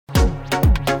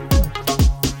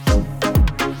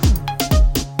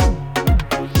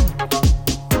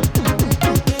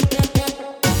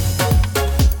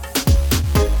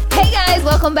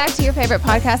Welcome back to your favorite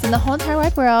podcast in the whole entire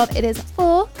wide world. It is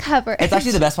Full Coverage. It's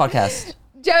actually the best podcast.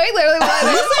 Joey literally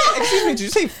was. Excuse me, did you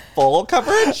say full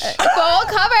coverage? Full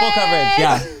coverage. Full coverage,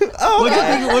 yeah. Oh,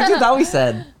 What you thought we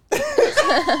said? nothing.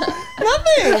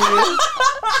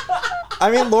 I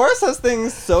mean, Laura says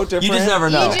things so different. You just never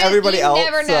know. than everybody you else.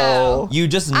 never So know. You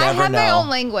just never I have know. my own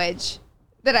language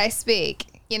that I speak,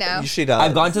 you know. she does.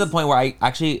 I've gone to the point where I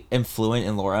actually am fluent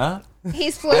in Laura.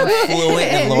 He's fluent.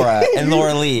 Fluent in Laura and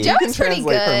Laura Lee. Joey's pretty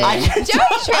good. translate for me.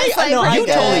 Joey translates I know, pretty You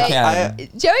good. totally can.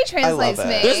 Joey translates it.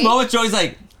 me. There's moments Joey's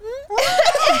like, What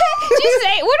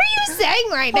are you saying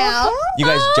right now? you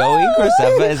guys, Joey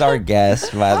Graceffa is our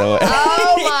guest, by the way.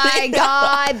 Oh my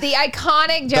God. The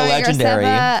iconic Joey legendary.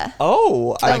 Graceffa.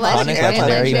 Oh, The Iconic,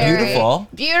 legendary, beautiful.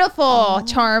 Beautiful,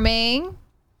 charming.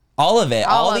 All of it.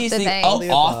 All of these the things. things. Oh, All the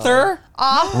author.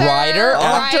 Author, Writer,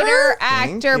 actor?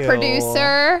 Thank actor, you.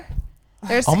 producer.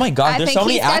 There's, Oh my God, I there's think so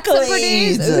many he's got some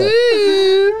accolades. produce-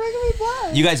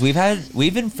 Ooh. You guys,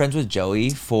 we've been friends with Joey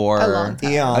for A long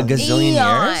time. a gazillion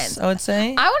Eons. years, I would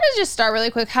say. I want to just start really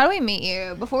quick. How do we meet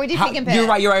you before we do pick and pick? You're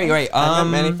right. I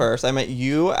met Manny first. I met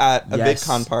you at a yes.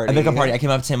 VidCon party. A VidCon party. I came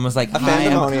up to him and was like, A hi,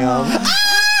 Fandemonium.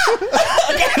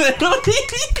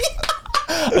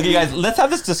 Okay, guys, let's have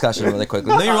this discussion really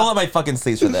quickly. Let me roll up my fucking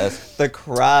sleeves for this. The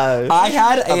crush. I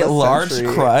had of a the large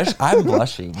century. crush. I'm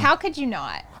blushing. How could you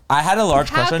not? I had a large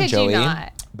How crush on could you Joey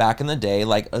not? back in the day,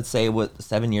 like let's say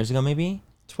 7 years ago, maybe.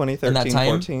 2013, in that time?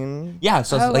 14. Yeah,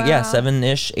 so it's Oh, like wow.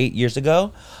 7-ish, 8 years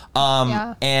ago.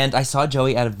 Yeah. And I saw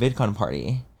Joey at a VidCon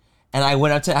party. And I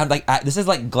went up to, I'm like, this is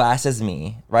like glasses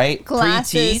me, right?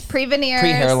 Glasses, Pre-teeth, pre-veneers.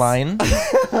 pre-hairline,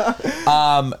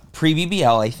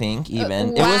 pre-BBL, I think, even.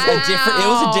 Wow. It was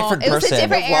a different person. It was a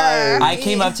different era. I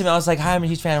came up to him, I was like, hi, I'm a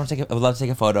huge fan. I would love to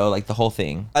take a photo, like the whole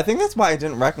thing. I think that's why I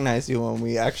didn't recognize you when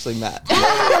we actually met.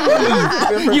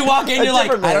 You walk in, A you're like,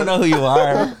 different I don't know who you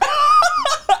are.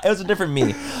 It was a different me.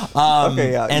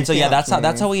 Okay, yeah, And you so came up that's to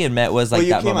me. how we had met, was like Well,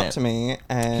 you that came moment. up to me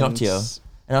and Came up to you.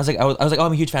 And I was like, oh,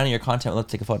 I'm a huge fan of your content. Let's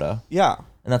take a photo. Yeah.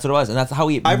 And that's what it was. And that's how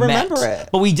we I met. remember it.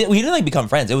 But we didn't like become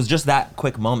friends. It was just that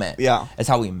quick moment. Yeah. It's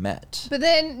how we met. But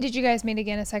then, did you guys meet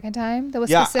again a second time? That was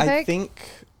Yeah, specific? I think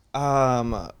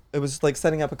it was like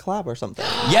setting up a collab or something.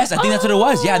 Yes, I think that's what it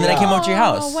was. Yeah, and then I came over to your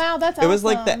house. Oh, wow, that's It was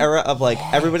like the awesome. era of like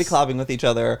everybody collabing with each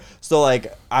other. So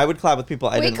like I would collab with people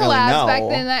I We didn't really collabed know. back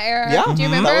then in that era. Yeah, Do you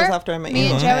mhm. remember? That was after I met Me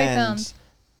you. and Joey And- filmed.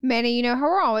 Manny, you know how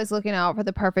we're always looking out for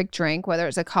the perfect drink, whether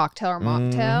it's a cocktail or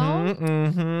mocktail?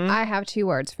 Mm-hmm. I have 2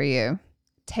 words for you.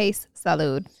 Taste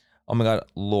salud. Oh my God,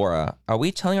 Laura, are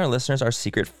we telling our listeners our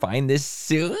secret? Find this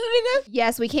soon?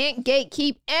 Yes, we can't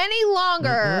gatekeep any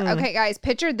longer. Okay, guys,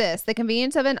 picture this. The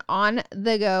convenience of an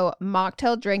on-the-go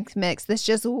mocktail drink mix that's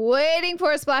just waiting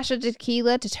for a splash of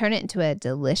tequila to turn it into a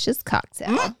delicious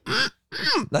cocktail.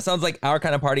 That sounds like our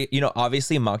kind of party. You know,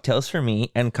 obviously mocktails for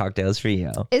me and cocktails for you.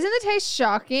 Isn't the taste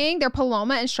shocking? Their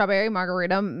Paloma and Strawberry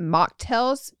Margarita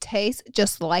mocktails taste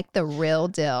just like the real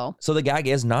deal. So the gag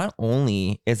is, not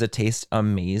only is the taste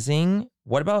amazing,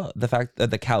 what about the fact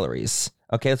that the calories?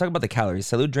 Okay, let's talk about the calories.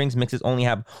 Salud drinks mixes only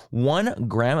have 1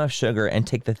 gram of sugar and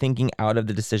take the thinking out of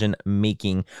the decision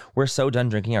making. We're so done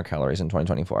drinking our calories in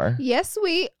 2024. Yes,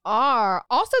 we are.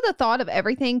 Also, the thought of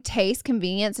everything, taste,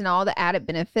 convenience, and all the added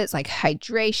benefits like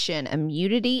hydration,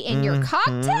 immunity in your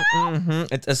cocktail.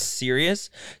 It's a serious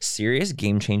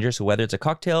game changer. So whether it's a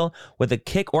cocktail with a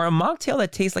kick or a mocktail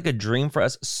that tastes like a dream for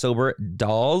us sober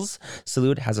dolls,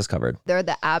 Salud has us covered. They're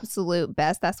the absolute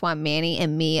best. That's why Manny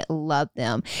and me love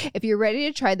them. If you're ready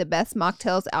to try the best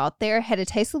mocktails out there, head to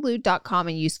tastesalud.com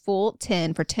and use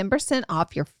full10 for 10%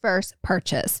 off your first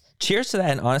purchase. Cheers to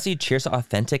that, and honestly, cheers to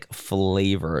authentic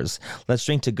flavors. Let's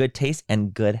drink to good taste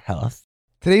and good health.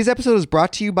 Today's episode is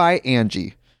brought to you by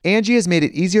Angie. Angie has made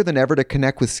it easier than ever to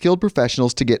connect with skilled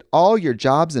professionals to get all your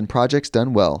jobs and projects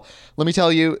done well. Let me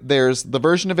tell you, there's the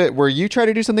version of it where you try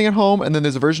to do something at home, and then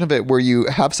there's a version of it where you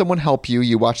have someone help you,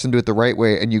 you watch them do it the right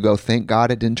way, and you go, thank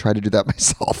God I didn't try to do that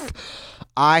myself.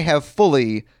 I have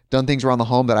fully done things around the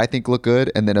home that I think look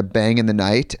good, and then a bang in the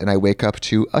night, and I wake up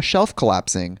to a shelf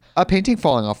collapsing, a painting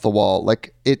falling off the wall.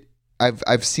 Like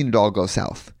I've seen it all go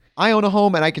south. I own a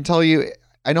home, and I can tell you,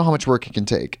 I know how much work it can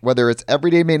take. Whether it's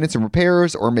everyday maintenance and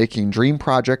repairs or making dream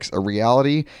projects a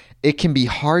reality, it can be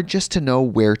hard just to know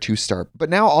where to start. But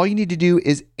now all you need to do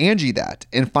is Angie that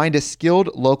and find a skilled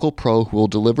local pro who will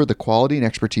deliver the quality and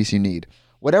expertise you need.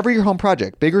 Whatever your home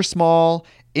project, big or small,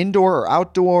 indoor or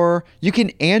outdoor, you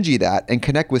can Angie that and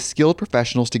connect with skilled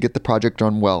professionals to get the project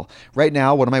done well. Right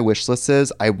now, one of my wish lists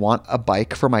is I want a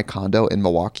bike for my condo in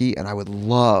Milwaukee, and I would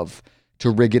love to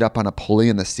rig it up on a pulley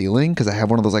in the ceiling because I have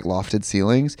one of those like lofted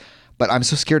ceilings. but I'm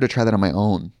so scared to try that on my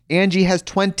own. Angie has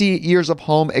 20 years of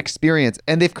home experience,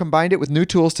 and they've combined it with new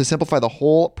tools to simplify the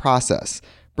whole process.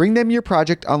 Bring them your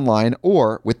project online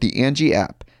or with the Angie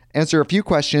app. Answer a few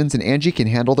questions and Angie can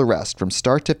handle the rest from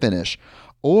start to finish,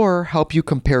 or help you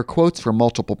compare quotes from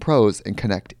multiple pros and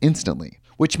connect instantly,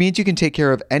 which means you can take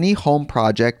care of any home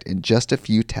project in just a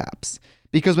few taps.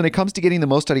 Because when it comes to getting the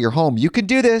most out of your home, you can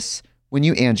do this when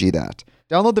you Angie that.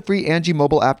 Download the free Angie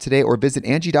mobile app today or visit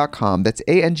Angie.com. That's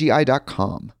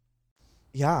ANGI.com.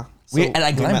 Yeah. And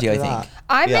I climbed you, I through think. that.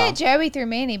 I Yeah. met Joey through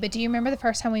Manny, but do you remember the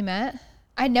first time we met?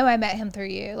 I know I met him through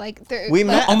you. We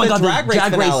met Oh at my the god, Drag the Race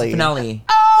Drag finale. Race finale.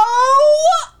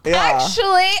 Oh, Yeah.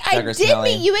 actually, I Drag Race did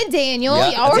finale. meet you and Daniel. Yeah,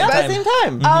 Y'all were that's both. At the same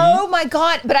time. Oh my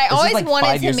god! But I this always like wanted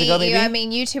 5 to years meet ago, you. maybe? I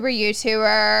mean,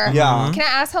 YouTuber. Yeah. Can I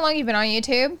ask how long you've been on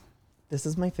YouTube? This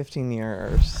is my 15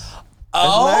 years.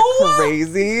 Oh, Isn't that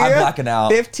crazy? I'm blacking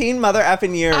out. 15 mother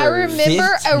effing years. I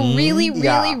remember a 15? really, really,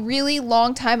 Yeah. really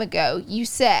long time ago. You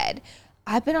said,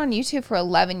 "I've been on YouTube for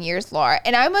 11 years, Laura,"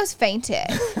 and I almost fainted.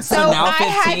 So now I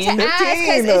had 15? to ask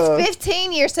because 15. it's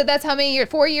 15 years. So that's how many years?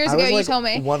 4 years I ago, was you like told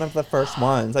me. one of the first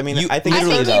ones. I mean, You I think I it's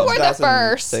think literally you were the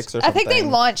 2006 first. or I think they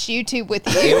something. launched YouTube with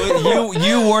It you. was-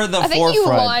 you were the I think you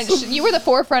forefront. launched. You were the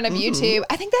forefront Mm-hmm. of YouTube.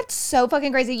 I think that's so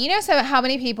fucking crazy. You know, so how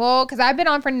many people? Because I've been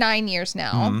on for 9 years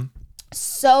now.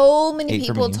 So many 8 for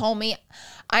people me. told me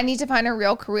I need to find a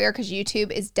real career because YouTube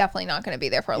is definitely not going to be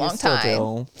there for a You long still time.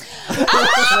 do.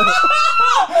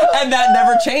 And that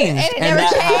never changed. And it never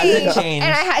that changed. hasn't changed.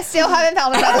 And I still haven't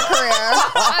found another career.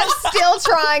 I'm still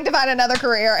trying to find another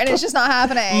career, and it's just not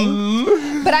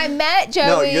happening. But I met Joey.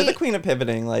 No, you're the queen of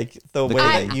pivoting. Like the way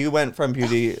queen. that you went from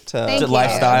beauty to Thank you.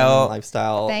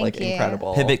 lifestyle. Thank like you.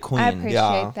 incredible. Pivot queen. I appreciate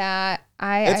Yeah. that.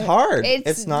 It's hard.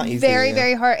 It's not easy. Very,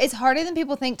 very hard. It's harder than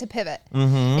people think to pivot.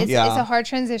 It's Yeah. a hard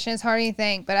transition. It's harder than you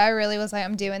think. But I really was like,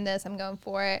 I'm doing this. I'm going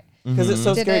for it. Because it's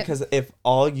so Did scary. it- Because if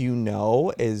all you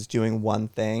know is doing one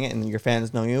thing and your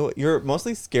fans know you, you're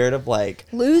mostly scared of like,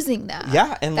 Losing that.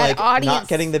 yeah, and That like audience. not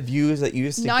getting the views that you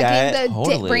used to Not get. getting the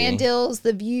Totally. brand deals,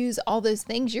 the views, all those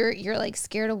things. You're like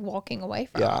scared of walking away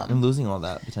from. Yeah. I'm losing all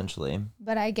that potentially.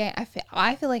 But I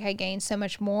feel like I gained so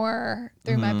much more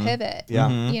through my pivot. Yeah.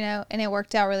 You know, and it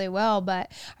worked out really well. But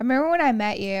I remember when I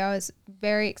met you, I was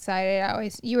very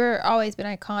excited. You were always been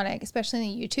iconic, especially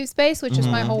in the YouTube space, which is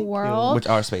my whole world. Which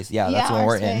our space. Yeah, that's what our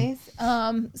we're in. space.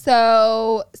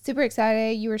 So super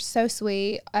excited. You were so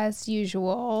sweet as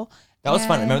usual. That was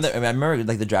fun. And- I remember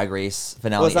like the Drag Race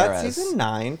finale Was that eras. season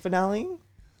 9 finale?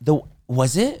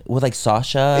 Was it with like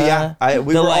Sasha? Yeah,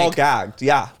 we The, were all like, gagged.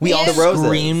 Yeah, We all the roses.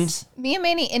 screamed. Me and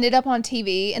Manny ended up on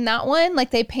TV in that one.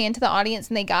 Like they panned to the audience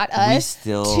and they got us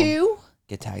still- to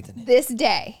Get tagged in it. this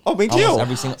day. Oh, me too. Almost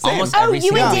every single. Same. Almost Oh, every you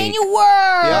single and week. Daniel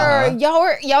were.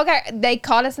 Yeah. Y'all got. They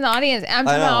caught us in the audience. I'm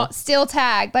I talking know. about still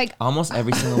tagged. Like Almost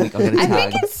every single week I'm getting I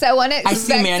tagged. think it's so unexpected. I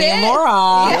see Manny and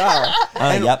Laura. Yeah.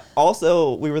 And yep.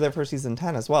 also, we were there for season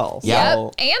 10 as well. Yeah. So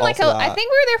Yep. And like also I that. think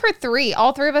we were there for 3.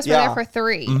 All 3 of us were Yeah. there for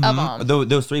 3 of them.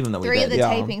 Those 3 of them that we 3 did. of the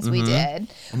Yeah. tapings we did.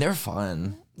 And they were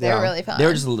fun. They were Yeah. really fun. They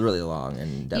were just really long and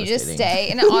you devastating. just stay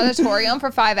in an auditorium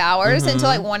for 5 hours until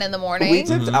like 1 in the morning. We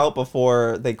tipped out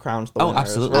before they crowned the Oh, winners.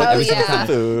 absolutely. We're like, Oh, "We yeah. tipped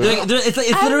the food."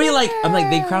 It's literally like I'm like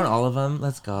they remember. crown all of them.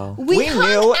 Let's go. we we hung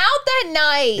knew- out that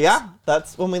night. Yeah,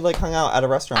 that's when we like hung out at a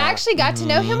restaurant. I actually got to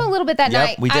know him a little bit that Yep,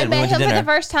 night. we did. I We met went to him for dinner. the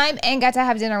first time and got to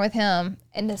have dinner with him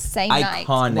in the same night.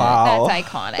 Iconic. Wow. That's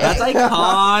iconic. That's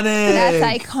iconic.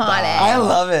 That's iconic. I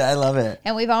love it. I love it.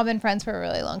 And we've all been friends for a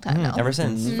really long time now. Ever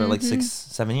since for like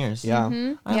 6-7 years. yeah.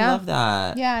 I Yeah. love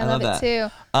that. Yeah, I love it that. too.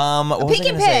 What was Peek I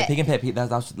and gonna say? Pit. Peek and Pit. That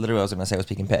was literally what I was gonna say. Was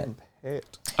Peek and Pit.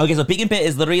 Hit. Okay, so Peek and Pit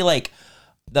is literally like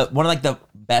one of like the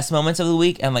best moments of the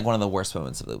week and like one of the worst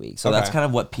moments of the week. So that's Okay. kind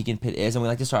of what Peek and Pit is, and we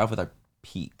like to start off with our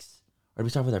peaks, or do we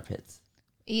start with our pits?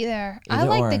 Either. I Either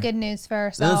like or. the good news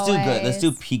first. Let's do good. always. Let's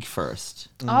do peak first.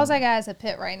 All I got is a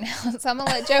pit right now, so I'm gonna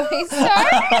let Joey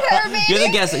start. Or maybe. You're the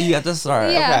guest. You have to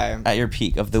start Yeah. Okay. at your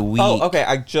peak of the week. Oh, okay.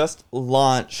 I just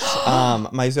launched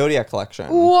my Zodiac collection.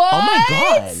 What? Oh my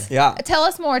god. Yeah. Tell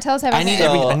us more. Tell us I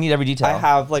everything. need every detail. I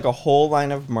have like a whole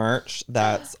line of merch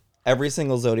that's every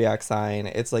single Zodiac sign.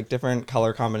 It's like different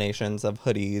color combinations of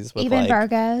hoodies with Even like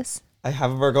Virgos. I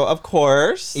have a Virgo, of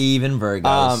course. Even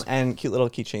Virgos. And cute little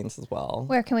keychains as well.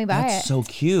 Where can we buy That's it? so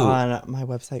cute. On my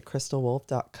website,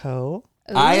 crystalwolf.co.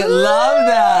 I love I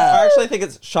that. actually think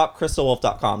it's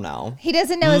shopcrystalwolf.com now. He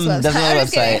doesn't know his website. doesn't know I'm the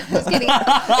just kidding. website. Just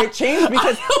kidding. It changed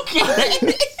because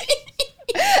Okay.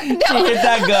 No. Hit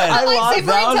that good. I'm like lost- super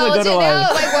that was a good intelligent one.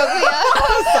 now. Like woke me up.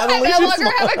 I Suddenly no she's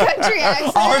longer have a country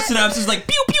accent. All her synapses like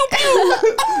pew pew pew.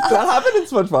 that happened in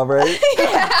SpongeBob, right?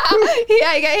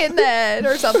 Yeah, he got hit in the head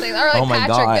or something. Or like Oh my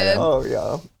Patrick God. did. Oh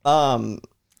yeah.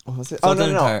 What was it? So Oh, it's no.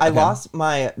 an entire- I okay. lost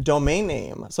my domain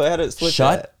name. So I had to switch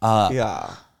Shut it. up.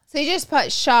 Yeah. So you just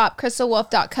put shop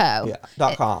crystalwolf.co.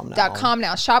 Yeah. .com now. .com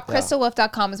now.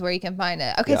 Shopcrystalwolf.com is where you can find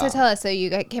it. Okay, so Yeah. tell us. So you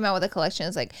came out with a collection.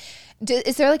 It's like,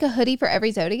 is there like a hoodie for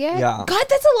every zodiac? Yeah. God,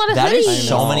 that's a lot of That is hoodies.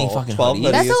 so many fucking 12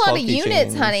 hoodies. That's a lot 12 of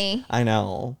units, keychains. honey. I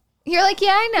know. You're like, yeah,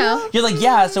 I know. You're like,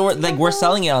 yeah, so we're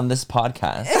selling it on this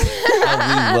podcast.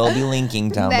 And we will be linking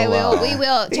down below. We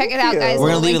will. Check it out, you. guys. We're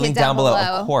We'll gonna leave a link link it down below,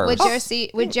 of course. With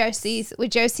Josie's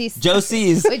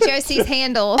Josie's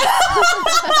handle.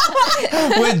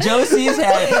 with Josie's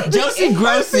head. Josie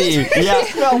Grossi. Yeah.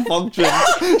 Malfunction.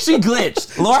 She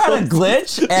glitched. Laura had a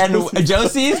glitch and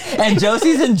Josie's and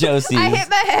Josie's. I hit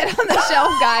my head on the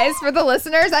shelf, guys. For the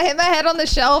listeners, I hit my head on the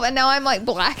shelf, and now I'm like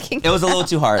blacking. It was a little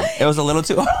too hard. It was a little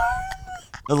too hard.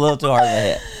 It was a little too hard to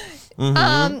hit.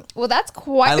 Well, that's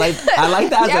quite. I like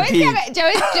that as a peak.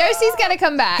 Josie's got to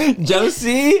come back.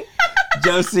 Josie.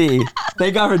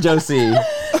 Thank God for Josie.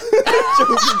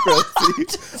 Josie Grossi.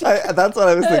 That's what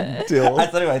I was thinking too. I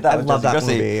thought about that. I love that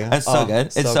Josie. movie. It's so good.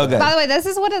 It's so good. By the way, this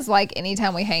is what it's like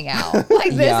anytime we hang out.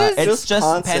 Like this Yeah, is it's just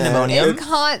constant. pandemonium. it's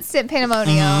constant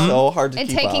pandemonium So hard to and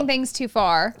keep taking up. things too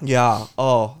far. Yeah.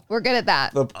 Oh. We're good at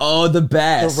that. Oh, the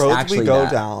best. The roads actually, we go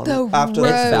that. down The after the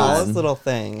roads. smallest little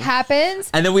thing. Happens.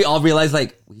 And then we all realized,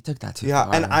 like, we took that too Yeah,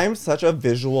 far. and I'm such a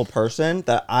visual person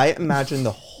that I imagine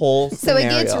the whole So scenario.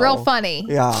 it gets real funny.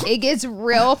 Yeah. It gets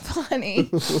real funny.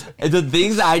 The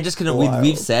things that I just couldn't, Wild.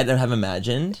 we've said and have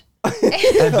imagined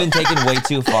have been taken way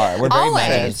too far. We're very Always.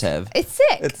 imaginative. It's sick.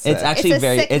 It's It's sick. actually It's a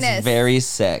very, sickness. it's very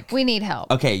sick. We need help.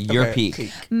 Okay, your Okay,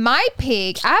 peak. My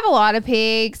peak, I have a lot of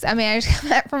peaks. I mean, I just got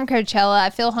back from Coachella. I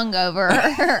feel hungover.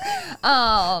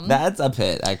 That's a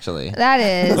pit, actually. That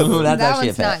is. Ooh, that's that actually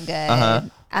one's a not pit. good. Uh-huh.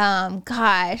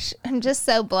 Gosh, I'm just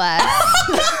so blessed.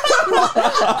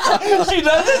 She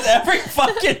does this every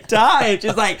fucking time.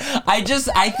 She's like, I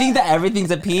think that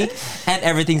everything's a peak and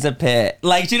everything's a pit.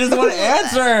 Like, she doesn't want to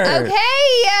answer.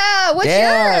 Okay, what's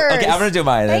yours? Okay, I'm gonna do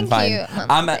mine then. Thank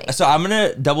Fine. you. So I'm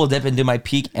gonna double dip and do my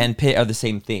peak and pit are the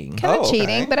same thing. Kind of Oh, okay.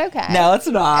 cheating, but okay. No, it's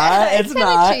not. It's It's kinda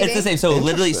not. cheating. It's the same. So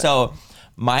literally, so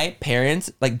my parents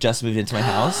like just moved into my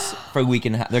house for a week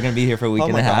and a half. They're gonna be here for a week Oh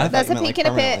and my a God, I half. thought That's you a meant, peak and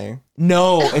a pit. permanently.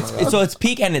 No, it's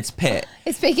peak and it's pit.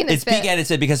 It's peaking. It's peak and it's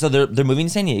pit because so they're moving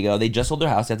to San Diego. They just sold their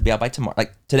house. They have to be out by tomorrow,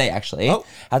 like today actually. Oh.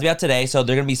 Have to be out today. So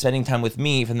they're gonna be spending time with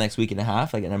me for the next week and a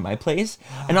half, like in my place.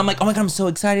 And I'm like, oh my God, I'm so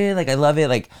excited. Like I love it.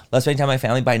 Like love spending time with my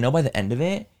family. But I know by the end of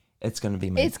it, it's gonna be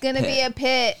my It's gonna pit. be a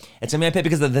pit. It's gonna be a pit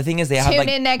because the thing is they have Tune like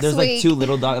in next there's like week. two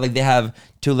little dogs. Like they have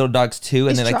two little dogs too,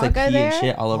 and Is they like Drago pee there? and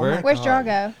shit all over. my Where's God.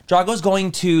 Drago? Drago's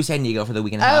going to San Diego for the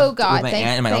week and a half. Oh, God, with my thank-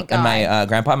 aunt and my thank and my God.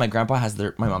 grandpa. My grandpa has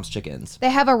my mom's chickens. They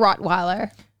have a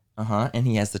Rottweiler. And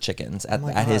he has the chickens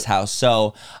at his house.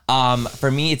 So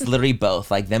for me, it's literally both.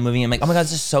 Like them moving, I'm like, oh my God,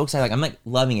 this is so excited. Like I'm like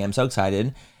loving it. I'm so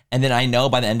excited. And then I know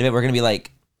by the end of it, we're gonna be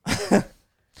like,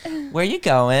 where are you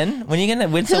going? When are you gonna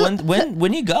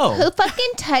when you go? Who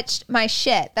fucking touched my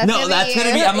shit? That's No, that's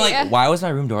gonna be. I'm like, yeah. why was my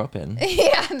room door open?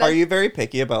 Yeah. Are you very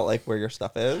picky about like where your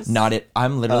stuff is? Not it.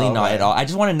 I'm literally Oh, not okay. at all. I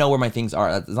just want to know where my things are.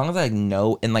 As long as I like,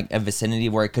 know in like a vicinity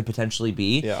where it could potentially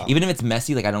be. Yeah. Even if it's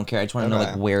messy, like I don't care. I just want to know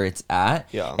Okay. like where it's at.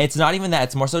 Yeah. It's not even that.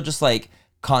 It's more so just like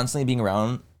constantly being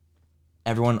around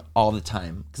everyone all the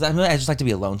time. Because I just like to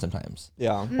be alone sometimes.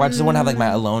 Yeah. Where I just want to have like my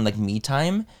alone like me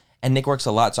time. And Nick works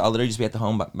a lot, so I'll literally just be at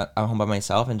home by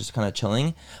myself and just kind of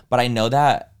chilling. But I know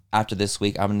that after this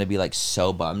week, I'm gonna be like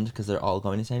so bummed because they're all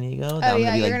going to San Diego. That Oh, I'm yeah,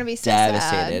 gonna be, you're like, gonna be so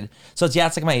devastated. So it's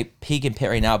it's like my peak and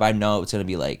pit right now, but I know it's gonna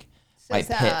be like So my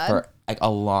pit sad. for like a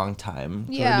long time. So I'm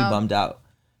gonna Yeah. be bummed out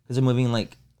because they're moving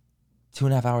like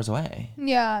 2.5 hours away.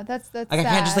 Yeah, that's Like I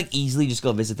can't just like easily just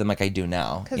go visit them like I do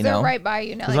now. because You they're know? right by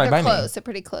you now. They're Like right they're by me. close. They're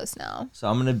pretty close now. So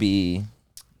I'm gonna be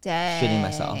Dang. shitting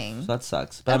myself. So that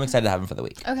sucks. But I'm excited to have them for the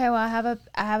week. Okay, well I have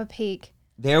a peak.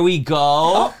 There we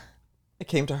go. It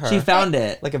came to her. She found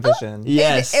it. like a vision.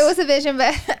 Yes. It was a vision,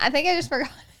 but I think I just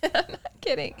forgot. I'm not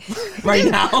kidding. right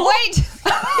now. Wait.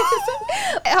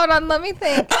 Hold on, let me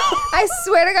think. I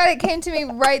swear to God, it came to me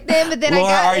right then, but then Laura,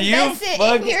 I got are you invested in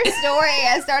fucking- your story.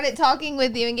 I started talking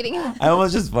with you and getting. I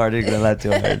almost just farted because I laughed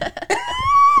too hard.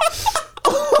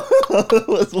 It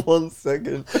was 1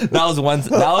 second. That was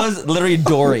literally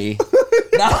Dory.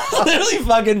 That was literally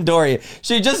fucking Dory.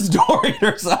 She just Doried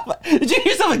herself. Did you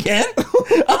hear yourself again?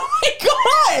 Oh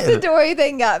my The God. Dory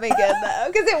thing got me good though,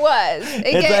 because it was.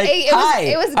 It's like, hi,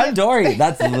 It was I'm good. Dory.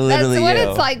 That's literally That's what you.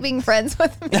 it's like being friends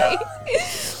with me.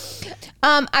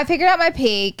 I figured out my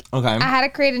peak. Okay. I had to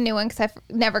create a new one because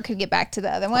I never could get back to the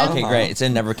other one. Okay, great. So it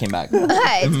never came back. But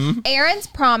Mm-hmm. Erin's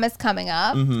prom is coming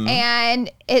up,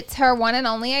 and it's her one and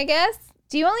only, I guess,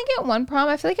 Do you only get one prom?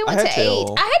 I feel like I went had to 8.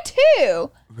 two. I had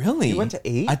 2. Really? You went to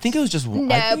 8? I think it was just one.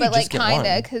 No, I think but you like just get kind of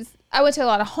one. because I went to a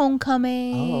lot of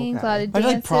homecomings, okay. a lot of dances. I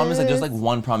feel like prom is like there's like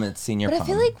one prom and it's senior But prom. I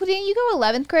feel like didn't you go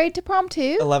 11th grade to prom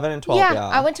too? 11 and 12, yeah.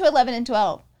 I went to 11 and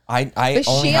 12. I But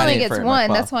only she had only it gets for one.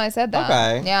 my That's why I said that.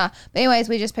 Okay. Yeah. But anyways,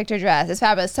 we just picked her dress. It's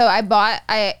fabulous. So I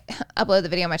uploaded the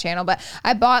video on my channel, but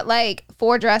I bought like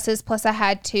 4 dresses plus I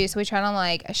had 2. So we tried on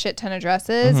like a shit ton of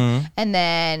dresses. Mm-hmm. And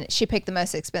then she picked the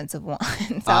most expensive one.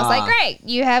 So I was like, great,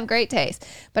 you have great taste.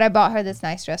 But I bought her this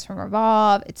nice dress from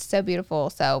Revolve. It's so beautiful.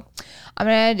 So I'm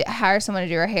going to hire someone to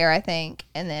do her hair, I think.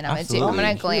 And then I'm Absolutely.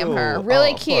 going to glam Cute. her.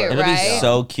 Really Oh, of cute, course. It'll right? be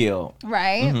so cute.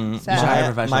 Right? You should So hire a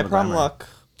professional My prom glamour. look.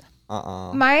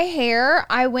 my hair,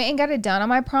 I went and got it done on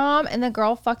my prom, and the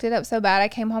girl fucked it up so bad. I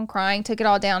came home crying, took it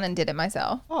all down, and did it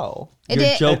myself. Oh. It You're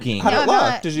did. joking. How did No, it I'm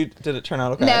look? not. Did it turn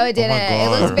out okay? No, it didn't. It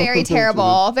was God. very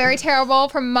terrible. Very terrible.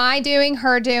 From my doing,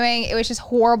 her doing, it was just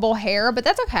horrible hair, but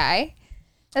that's okay.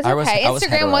 That's I was okay. hetero.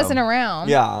 Instagram wasn't around.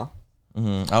 Yeah.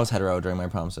 I was hetero during my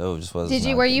prom, so it just was. Did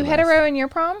you? not Were the you best. hetero in your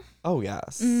prom? Oh,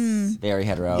 yes. Very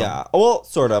hetero. Yeah. Well,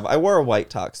 sort of. I wore a white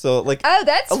tux. So, like, Oh,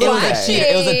 that's It was a flashy. cheater.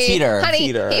 It was a teeter. Honey,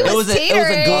 Teeter. he It was, was a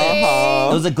teetering. glimpse. Uh-huh.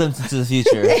 It was a glimpse into the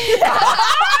future.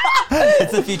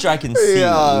 It's a future I can see.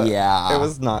 Yeah. It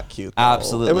was not cute, though.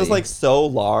 Absolutely. It was, like, so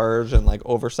large and, like,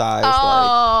 oversized. Like, did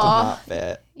not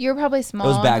fit. You were probably small It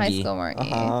was in high baggy. school, weren't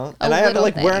you? Uh-huh. A And I had to, little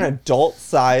like, wear an thing. adult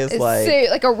size, A like... suit,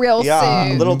 like a real Yeah,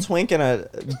 suit. little twink in a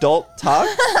adult tux?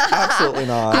 Absolutely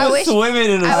not. I I was wish- swimming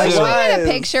in a I wish suit. we had a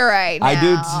was. picture right now. I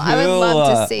do I would too.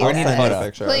 love to see I need a this. photo.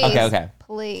 Picture. Please. Okay.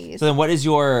 Please. So then, what is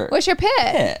your What's your pit?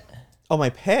 pit? Oh, my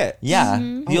pit. Yeah,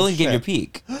 Mm-hmm. you only gave shit. your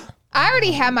peak. I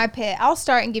already have my pit. I'll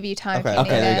start and give you time. Okay. If you Okay,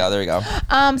 need there you it. go. There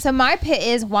you go. So my pit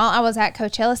is while I was at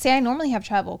Coachella. See, I normally have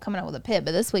trouble coming up with a pit,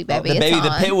 but this week, baby,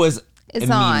 The pit was It's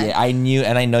immediate. on. I knew,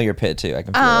 and I know your pit too. I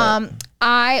can feel it.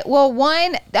 I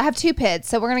have 2 pits,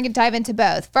 so we're gonna dive into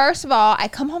both. First of all, I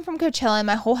come home from Coachella and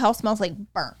my whole house smells like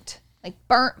burnt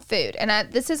food,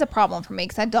 and this is a problem for me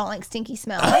because I don't like stinky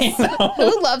smells.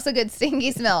 Who loves a good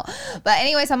stinky smell? But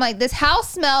anyways, I'm like, this house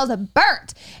smells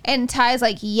burnt, and Ty's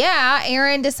like, yeah,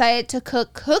 Aaron decided to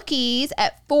cook cookies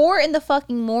at 4 in the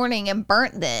fucking morning and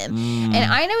burnt them,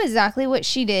 and I know exactly what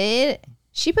she did.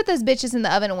 She put those bitches in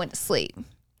the oven and went to sleep.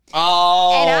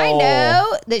 Oh, And I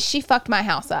know that she fucked my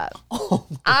house up.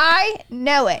 I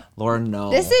know it. Lord,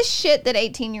 no. This is shit that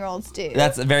 18-year-olds do.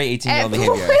 That's a very 18-year-old At 4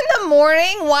 in behavior. the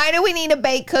morning, why do we need to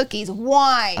bake cookies?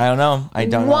 Why? I don't know. I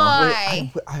don't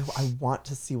Why? Wait, I want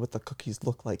to see what the cookies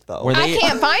look like, though. Were I they-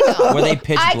 can't find them. Were they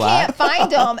pitch I black? can't find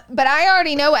them, but I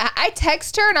already know it. I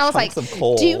text her and I was Chunks like, of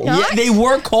coal. do know. not Yeah, they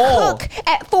were cold. cook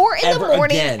at 4 in Ever the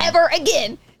morning again. ever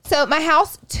again. So my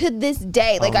house to this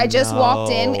day, like I just walked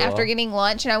in no. after getting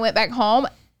lunch and I went back home,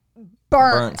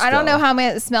 burnt. I don't still. know how I'm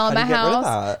gonna smell in How my do you get rid of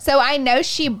house. that? So I know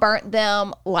she burnt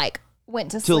them like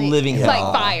went to sleep. living like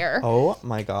hell. fire. Oh,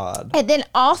 my God. And then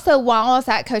also while I was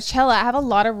at Coachella, I have a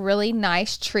lot of really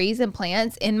nice trees and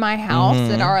plants in my house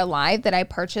that are alive that I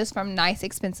purchased from nice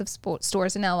expensive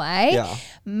stores in LA. Yeah.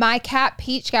 My cat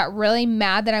Peach got really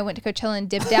mad that I went to Coachella and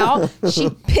dipped out. She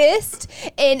pissed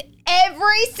in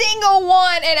every single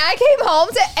one, and I came home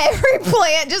to every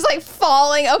plant just like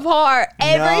falling apart.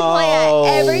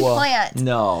 Every plant.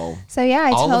 No. So yeah,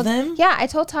 I All of told them? Yeah, I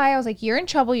told Ty, I was like, "You're in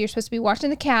trouble. You're supposed to be watching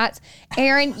the cats."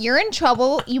 Aaron, you're in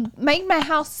trouble. You made my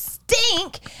house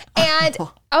stink. And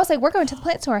I was like, "We're going to the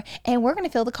plant store, and we're going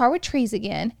to fill the car with trees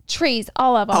again. Trees,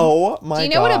 all of them." Oh, my God. Do you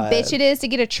know what a bitch it is to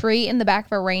get a tree in the back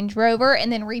of a Range Rover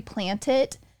and then replant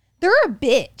it? They're a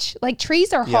bitch. Like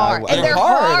trees are hard, and they're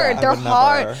hard. I They're would never.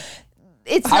 hard.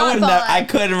 It's not I would. fun. I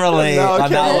couldn't relate No, on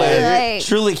can't that relate. one.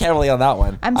 Truly can't relate on that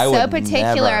one. I'm I so would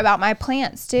particular never. about my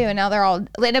plants too, and now they're all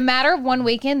in a matter of one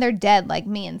weekend they're dead like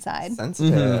me inside.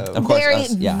 Sensitive. Of course, Very,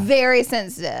 us, yeah. very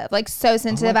sensitive, like so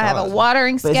sensitive. I have a God.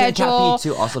 watering But isn't cat schedule. pee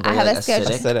too also I very, have like, a schedule.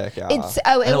 Acidic, yeah. It's it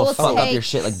And it will will fuck up take. your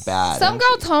shit like bad. Some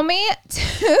girl told me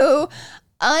to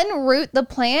unroot the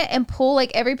plant and pull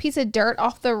like every piece of dirt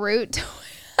off the root,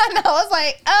 and I was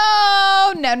like,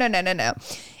 oh no.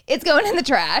 It's going in the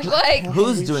trash. Like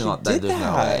Who's doing all that? did There's no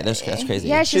that. way. That's crazy.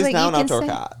 Yeah, she's She's like, now you an can outdoor say-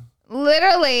 cat.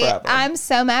 literally, Forever. I'm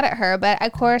so mad at her, but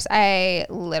of course I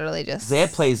literally just. Zaya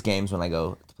plays games when I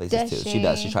go to places Does too. She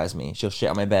does. she? She tries me. She'll shit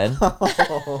on my bed.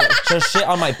 She'll shit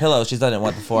on my pillow. She's done it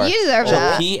once before. You deserve She'll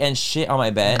that. pee and shit on my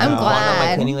bed. I'm And one of my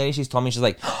glad. cleaning lady, she's told me, she's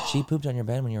like, she pooped on your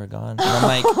bed when you were gone. And I'm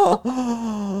like,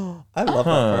 I love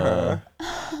that for her.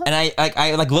 and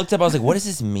I looked up. I was like, what does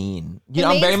this mean? You It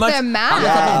know, I'm very makes much. them I'm the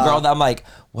type mad. of girl that I'm like,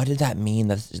 what did that mean?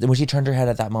 When she turned her head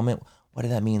at that moment, what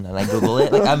did that mean? And I Google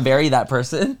it. Like, I'm very that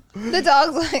person. The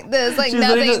dog's like this, like She's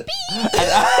nothing. literally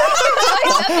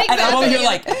and I'm over here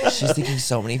like, she's thinking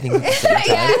so many things at the same time.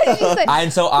 Yeah, she's like,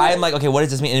 And so I'm like, okay, what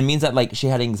does this mean? And it means that like she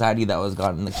had anxiety that was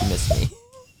gone and like she missed me.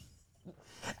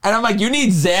 And I'm like, you need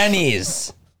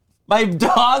Xannies. My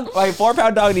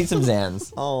 4-pound dog needs some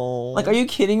Xans. Oh. Like, are you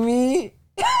kidding me?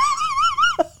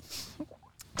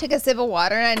 took a sip of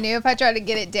water, and I knew if I tried to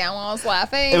get it down while I was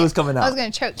laughing, It was coming out. I was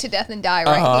going to choke to death and die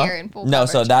right here in full No,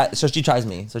 coverage. so she tries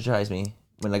me. So she tries me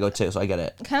when I go too, so I get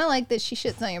it. Kind of like that she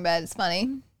shits on your bed. It's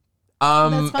funny.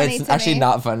 That's funny It's to actually me.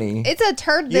 not funny. It's a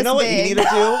turd this You know what big. you need to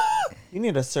do? You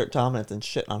need to assert dominance and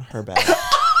shit on her bed.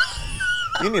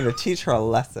 You need to teach her a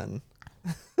lesson.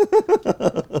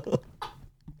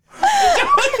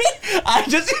 I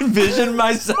just envisioned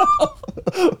myself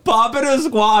popping a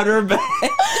squatter bed.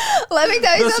 Let me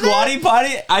tell you The something. squatty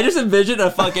potty. I just envisioned a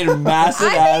fucking massive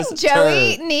I ass think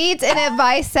Joey turd. needs an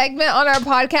advice segment on our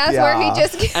podcast where he Yeah.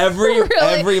 just gives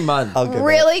every month. I'll give it.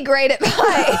 really great advice.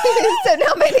 So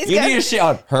now Mandy's You going need to shit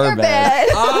on her your bed. bed.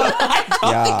 I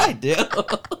don't Yeah. think I do.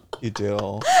 You do.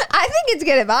 I think it's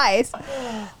good advice.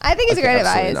 I think it's great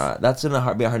Absolutely advice. not. That's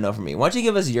gonna be a hard no for me. Why don't you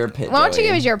give us your pit? Why don't you Joey?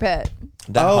 give us your pit?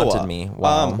 That haunted me.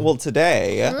 Wow. Well,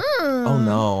 today Oh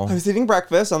no. I was eating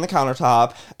breakfast on the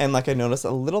countertop, and like I noticed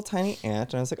a little tiny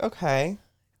ant, and I was like, okay,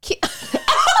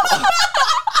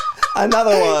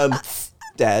 another one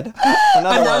dead.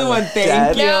 Another one, thank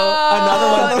dead. you.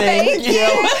 Another one, thank thank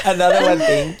you. Another one,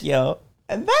 thank you.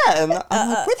 And then I'm like,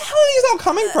 where the hell are these all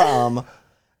coming from?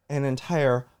 An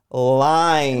entire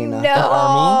line. No.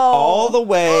 All the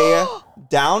way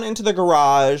down into the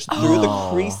garage, through the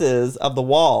creases of the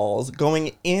walls,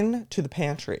 going into the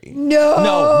pantry. No,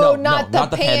 No, not the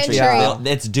pantry. Yeah.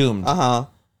 It's doomed. Uh-huh.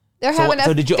 They're So, having a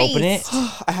so did you open it? feast.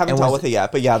 I haven't And dealt was with it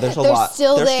yet, but yeah, there's a They're lot.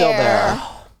 still They're still there. there.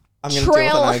 I'm going to deal with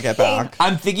it when I get Trailing. back.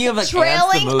 I'm thinking of like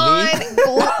Trailing Ants, the movie.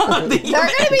 on. They're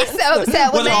gonna be so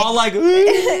upset when When they're all like,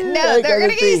 no, they're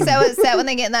gonna be so upset when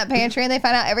they get in that pantry and they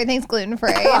find out everything's gluten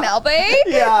free and healthy.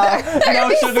 Yeah. They're no gonna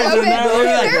be sugar's so in there. pissed. We're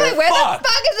like, They're like, where fuck. the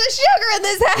fuck is the sugar in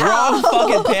this wrong house?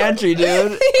 fucking pantry,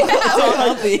 dude. It's so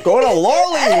healthy. Go to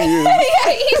Lorley. Yeah,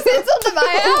 he sends them to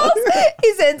my house.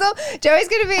 He sends them. Joey's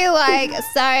gonna be like,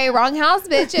 sorry, wrong house,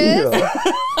 bitches.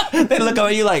 They look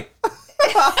at you like.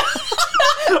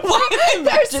 Why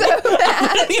They're so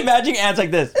mad. Imagine ants like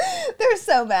this. They're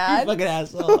so mad. Fucking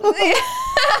asshole.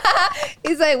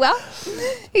 He's like, well,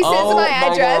 he sends Oh my my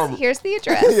address. God. Here's the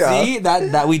address. Yeah. See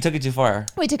that we took it too far,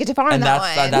 We took it too far on and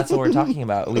that one. that's what we're talking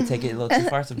about. We take it a little too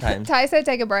far sometimes. Ty said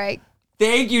take a break.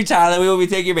 Thank you, Tyler. We will be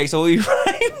taking a break, so we'll be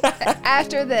right back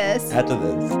After this. after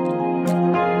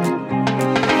this.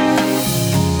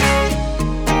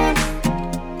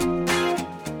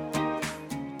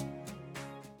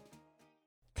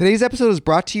 Today's episode is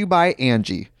brought to you by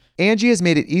Angie. Angie has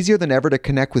made it easier than ever to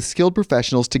connect with skilled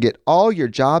professionals to get all your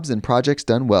jobs and projects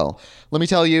done well. Let me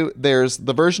tell you, there's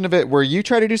the version of it where you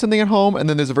try to do something at home, and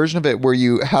then there's a version of it where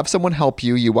you have someone help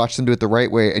you, you watch them do it the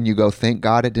right way, and you go, thank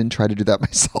God I didn't try to do that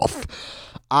myself.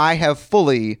 I have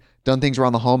fully done things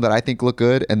around the home that I think look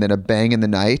good, and then a bang in the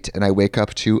night, and I wake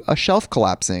up to a shelf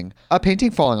collapsing, a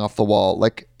painting falling off the wall.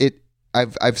 Like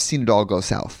I've seen it all go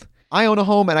south. I own a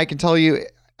home, and I can tell you,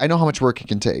 I know how much work it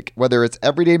can take. Whether it's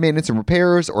everyday maintenance and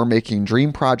repairs or making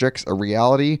dream projects a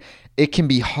reality, it can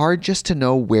be hard just to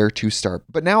know where to start.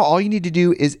 But now all you need to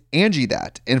do is Angie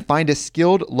that and find a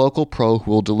skilled local pro who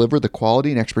will deliver the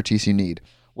quality and expertise you need.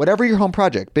 Whatever your home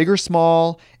project, big or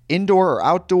small, indoor or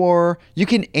outdoor, you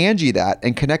can Angie that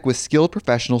and connect with skilled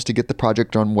professionals to get the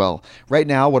project done well. Right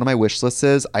now, one of my wish lists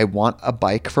is I want a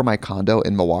bike for my condo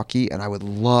in Milwaukee, and I would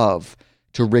love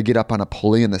to rig it up on a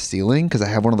pulley in the ceiling because I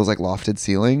have one of those like lofted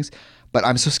ceilings, but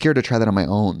I'm so scared to try that on my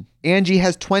own. Angie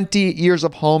has 20 years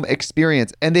of home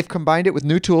experience, and they've combined it with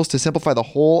new tools to simplify the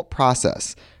whole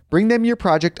process. Bring them your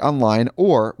project online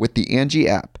or with the Angie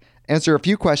app. Answer a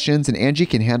few questions and Angie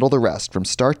can handle the rest from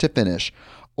start to finish,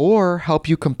 or help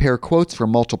you compare quotes from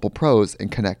multiple pros and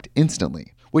connect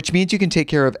instantly, which means you can take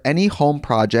care of any home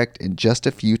project in just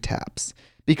a few taps.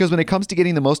 Because when it comes to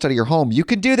getting the most out of your home, you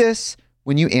can do this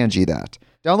when you Angie that.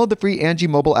 Download the free Angie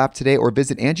mobile app today or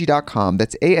visit Angie.com.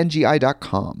 That's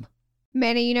ANGI.com.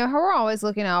 Manny, you know how we're always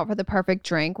looking out for the perfect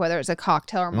drink, whether it's a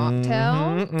cocktail or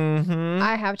mocktail? Mm-hmm.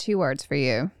 I have 2 words for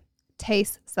you.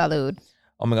 Taste salud.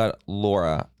 Oh my God,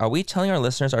 Laura, are we telling our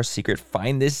listeners our secret?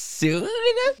 Find this soon.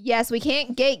 Yes, we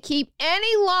can't gatekeep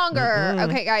any longer.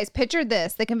 Okay, guys, picture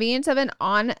this. The convenience of an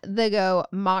on-the-go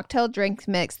mocktail drink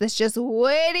mix that's just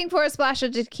waiting for a splash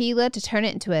of tequila to turn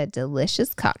it into a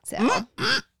delicious cocktail.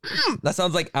 That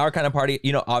sounds like our kind of party.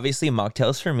 You know, obviously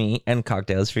mocktails for me and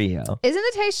cocktails for you. Isn't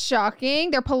the taste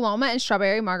shocking? Their Paloma and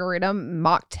strawberry margarita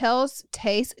mocktails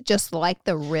taste just like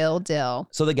the real deal.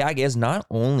 So the gag is, not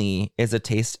only is the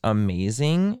taste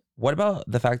amazing, what about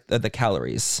the fact that the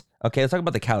calories? Okay, let's talk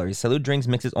about the calories. Salud Drinks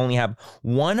mixes only have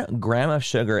 1 gram of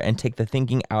sugar and take the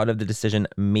thinking out of the decision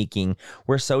making.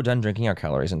 We're so done drinking our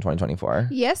calories in 2024.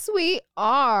 Yes, we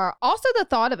are. Also, the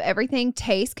thought of everything,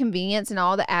 taste, convenience, and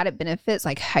all the added benefits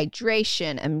like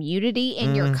hydration, immunity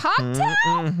in your cocktail.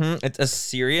 It's a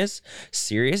serious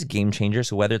game changer.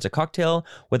 So whether it's a cocktail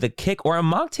with a kick or a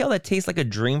mocktail that tastes like a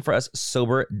dream for us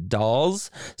sober dolls,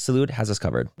 Salud has us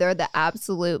covered. They're the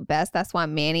absolute best. That's why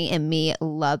Manny and me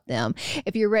love them.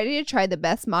 If you're ready to try the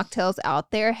best mocktails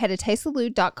out there, head to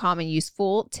tastesalud.com and use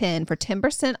full10 for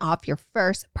 10% off your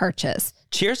first purchase.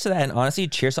 Cheers to that, and honestly,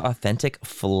 cheers to authentic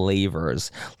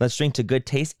flavors. Let's drink to good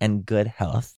taste and good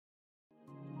health.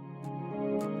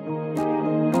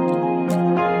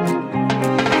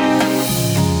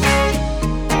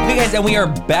 Okay, guys, and we are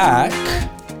back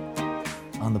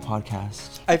on the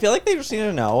podcast. I feel like they just need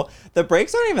to know the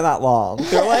breaks aren't even that long.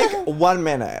 They're like 1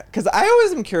 minute. Because I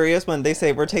always am curious when they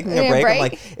say we're taking a break. I'm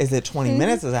like, is it 20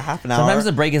 minutes? Is it half an hour? Sometimes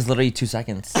the break is literally 2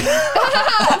 seconds.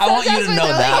 I want you to know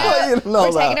that.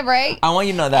 We're taking a break. I want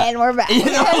you to know that. And we're back. You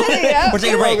know? We're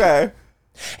taking a break. Okay.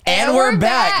 And we're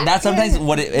back. That's sometimes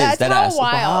what it is. That's Deadass. how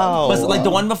wild. But like the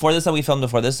one before this that we filmed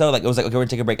before this, though, like it was like, okay, we're gonna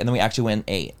take a break, and then we actually went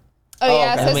and ate. Oh, yeah, okay.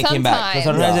 And then so we came back. So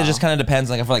sometimes Yeah. it just kind of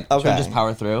depends. Like if we're like, should we Okay. just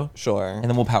power through? Sure. And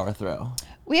then we'll power through.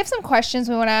 We have some questions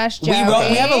we want to ask Joey.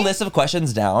 We have a list of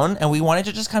questions down, and we wanted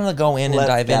to just kind of go in and Let's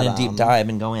dive in get and deep 'em. dive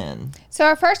and go in. So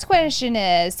our first question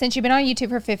is, since you've been on YouTube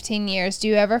for 15 years, do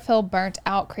you ever feel burnt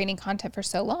out creating content for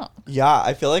so long? Yeah,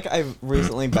 I feel like I've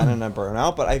recently been in a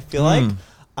burnout, but I feel like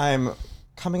I'm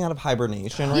coming out of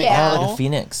hibernation right Yeah. now. Oh, like a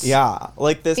phoenix. Yeah,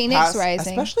 like this Phoenix past,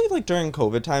 rising. especially like during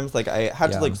COVID times, like I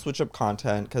had Yeah. to like switch up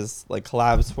content because like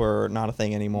collabs were not a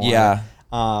thing anymore. Yeah.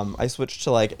 I switched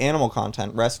to like animal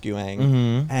content,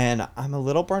 rescuing, and I'm a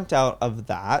little burnt out of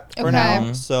that for Okay.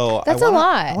 now. So That's I a wanna,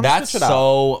 lot. I wanna That's switch it up.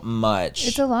 so much.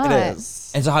 It's a lot. It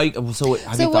is. And so have you thought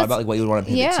about what's- like what you would want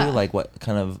to pivot yeah. to? Like what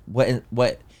kind of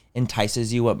what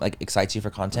entices you? What like excites you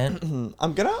for content?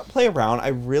 I'm gonna play around. I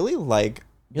really like.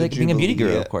 You're like being a beauty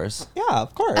guru, of course. Yeah,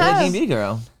 of course. You're like being a beauty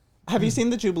guru. Have you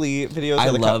seen the Jubilee videos? I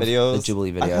or the love cut videos? the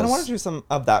Jubilee I kind videos. of want to do some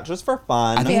of that just for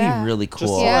fun. I think Yeah. it'd be really just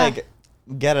cool. to Yeah. like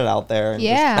get it out there. And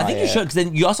Yeah. just I try think you it. should, because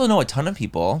then you also know a ton of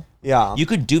people. Yeah. You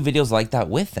could do videos like that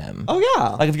with them. Oh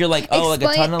yeah. Like if you're like, oh, like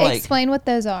a ton of like. Explain what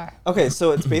those are. Okay,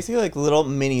 so it's basically like little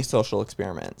mini social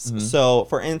experiments. So,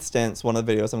 for instance, one of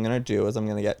the videos I'm gonna do is I'm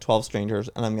gonna get 12 strangers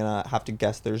and I'm gonna have to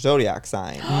guess their zodiac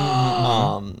sign.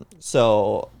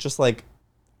 So just like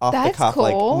off the That's cuff, cool.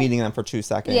 like meeting them for 2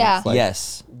 seconds. Yeah. Like,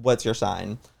 Yes. what's your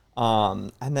sign?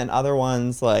 And then other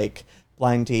ones like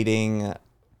blind dating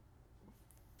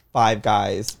 5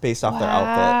 guys based off their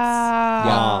outfits.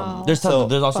 Yeah. There's so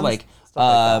there's also fun like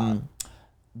stuff like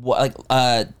what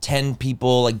like 10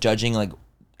 people like judging like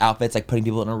outfits, like putting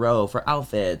people in a row for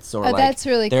outfits, or Oh, like that's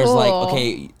really there's like cool.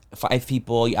 okay, 5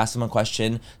 people, you ask them a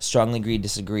question, strongly agree,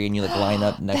 disagree, and you like line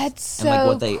up next. That's and like so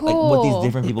what they like what these cool.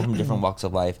 different people from different walks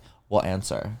of life will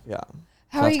answer. Yeah.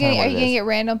 How So are that's you kinda gonna? what Are it you gonna is. get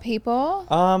random people?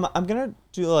 I'm gonna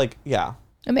do like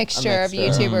A mixture of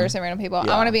mixture. YouTubers and random people.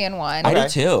 Yeah. I want to be in one. I do Okay.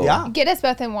 too. Yeah. Get us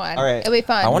both in one. All right. It'll be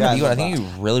fun. I want to Yeah, be one. I that's think fun.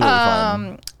 it'd be really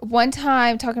fun. One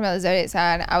time talking about the zodiac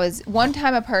sign, one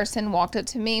time a person walked up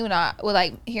to me when I would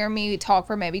like hear me talk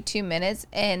for maybe 2 minutes,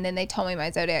 and then they told me my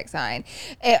zodiac sign.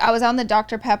 I was on the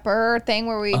Dr. Pepper thing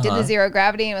where we did the zero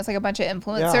gravity, and it was like a bunch of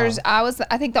influencers. Yeah.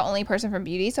 I think the only person from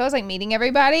beauty, so I was like meeting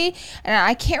everybody, and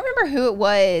I can't remember who it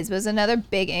was another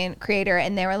big creator,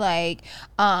 and they were like,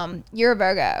 "You're a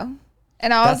Virgo."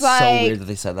 And I That's was like, so weird that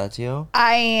they said that to you.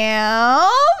 I am.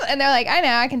 And they're like, I know,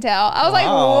 I can tell. I was like,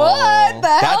 Wow. what the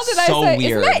hell That's did I so say?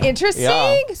 weird. Isn't that interesting?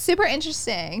 Yeah. Super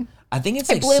interesting. I think it's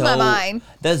It like blew so. my mind.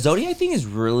 The zodiac thing is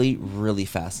really, really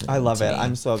fascinating. I love to it. me.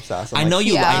 I'm so obsessed. I know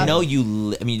you. Yeah. I know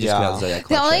you. I mean, you just came out with Zodiac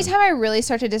The only Collection. time I really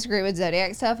start to disagree with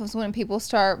zodiac stuff is when people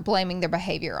start blaming their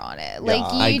behavior on it. Like Yeah.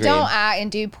 I you agree. don't act and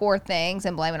do poor things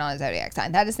and blame it on a zodiac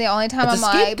sign. That is the only time It's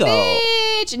I'm a like, scapegoat.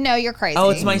 bitch, no, you're crazy. Oh,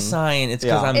 it's my sign. It's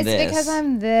because Yeah. I'm It's this. because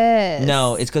I'm this.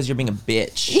 No, it's because you're being a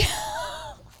bitch.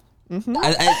 I That's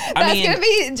mean, gonna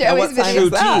be what Joey's sign video.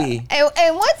 is that? G.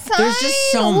 And what sign There's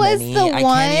just so was many. the I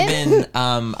one? can't even.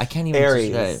 I can't even. Aries.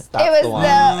 describe. That's It was the one. it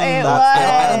That's was.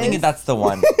 I don't think that's the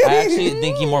one. I actually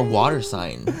think you more water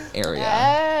sign area.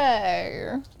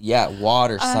 Oh. Yeah,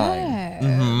 water sign.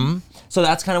 Oh. So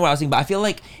that's kind of what I was thinking. But I feel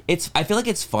like it's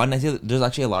fun. I feel like there's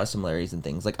actually a lot of similarities and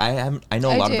things. Like I know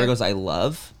a I lot do. of Virgos I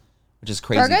love. which is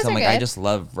crazy. Virgos So I'm are like, I good. just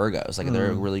love Virgos. Like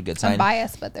they're a really good sign. I'm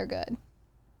biased, but they're good.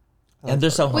 And they're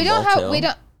so humble We don't have. too. We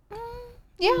don't.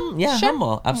 Yeah, sure.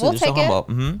 humble. Absolutely, We'll they're so take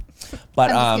it. humble.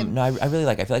 But I'm just kidding. no, I really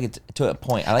like. I feel like it's to a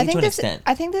point. I like I it to think an this. extent.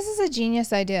 I think this is a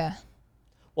genius idea.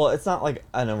 Well, it's not like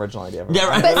an original idea. Yeah,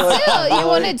 right. But still, you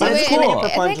want to do But it's it. cool. and For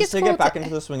I fun, think just it's to cool get back into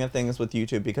the swing of things with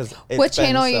YouTube because it's What been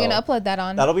channel are you so- gonna upload that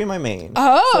on? That'll be my main.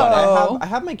 Oh. So I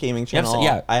have my gaming You have channel.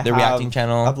 yeah, I the have reacting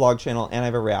channel. a vlog channel, and I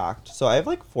have a React. So I have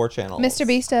like 4 channels. Mr.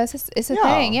 Beast does. It's a Yeah.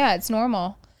 thing. Yeah, it's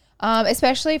normal.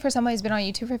 Especially for someone who's been on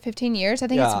YouTube for 15 years. I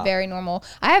think it's Yeah. very normal.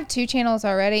 I have 2 channels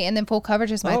already, and then full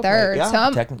coverage is my Okay, third. yeah. So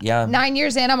I'm Yeah. 9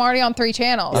 years in, I'm already on 3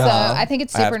 channels. So Yeah. I think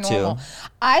it's I have super 2. normal.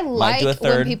 I do a like when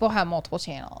third. people have multiple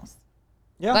channels.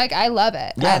 Yeah. Like, I love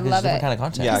it. Yeah, I love different it. kind of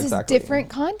content. Yeah. This exactly. is different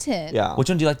content. Yeah. Which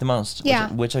one do you like the most? Yeah.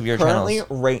 Which of your Currently,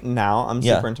 channels? right now, I'm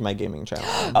Yeah. super into my gaming channel.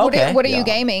 Okay. What are you Yeah.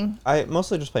 gaming? I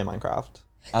mostly just play Minecraft.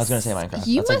 I was gonna say Minecraft.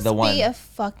 You That's must like the one. be a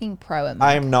fucking pro at Minecraft.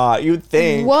 I'm not. You'd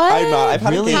think. What? I'm not. I've had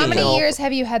Really? a How gaming many channel years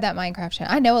have you had that Minecraft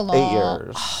channel? I know a lot. 8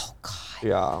 years. Oh, God.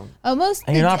 Yeah. Almost,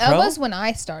 And you're not pro? almost when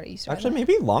I started. You started. Actually,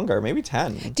 maybe longer. Maybe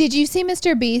 10. Did you see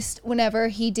Mr. Beast whenever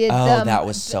he did Oh, the that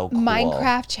was so cool.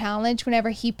 Minecraft challenge?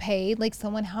 Whenever he paid like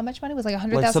someone, how much money was like like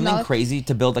 $100,000? something crazy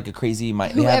to build like a crazy. They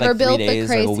had Whoever like 3 built days,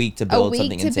 the crazy, like a week to build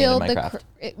something insane in Minecraft.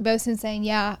 Most insane,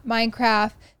 yeah,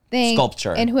 Minecraft thing,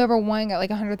 Sculpture. and whoever won got like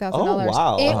 $100,000. Oh,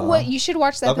 wow. What you should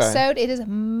watch the Okay. episode. It is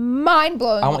mind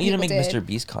blowing. I want you to make Mr.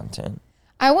 Beast content.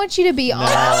 I want you to be on.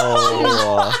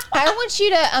 No. I want you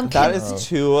to That is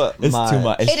too much.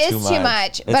 It is too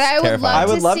much, but I would terrifying. love I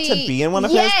would to love see- to be in one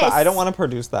of his, but I Yes. don't want to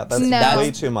produce that. That's No.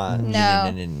 way too much.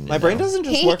 No. My brain doesn't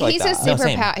just work like he's that. a No,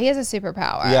 same. superpower. He has a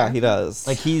superpower. Yeah, he does.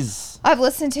 Like he's. I've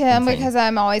listened to him Insane. because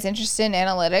I'm always interested in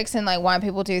analytics and like why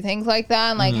people do things like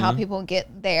that and like how people get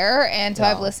there. And so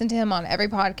I've listened to him on every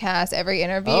podcast, every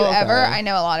interview Oh, okay. ever. I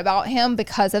know a lot about him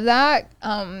because of that.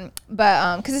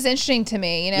 But because it's interesting to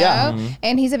me, you know. Yeah.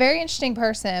 And he's a very interesting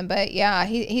person. But yeah,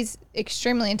 he's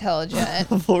extremely intelligent.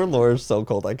 Floor lore is so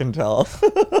cold. I can tell.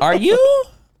 Are you?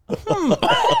 It's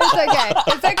okay.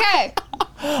 It's okay.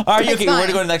 Are you It's okay? We're fine. gonna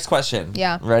go to the next question.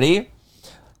 Yeah. Ready?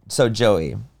 So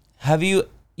Joey, have you?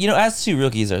 You know, as 2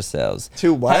 rookies ourselves.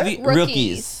 Two what? Have you,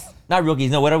 Rookies. Not rookies.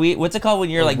 No, what are we? What's it called when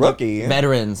you're like rookie.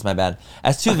 veterans? My bad.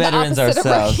 As 2 veterans Opposite of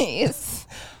ourselves, rookies.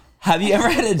 have you ever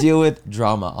had to deal with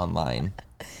drama online?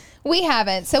 We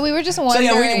haven't. So we were just So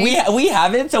wondering. yeah, we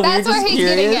haven't. So That's we're where just he's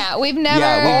curious. getting at. We've never.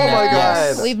 Yeah, we've Oh my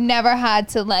never- God. We've never had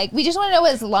to like. We just want to know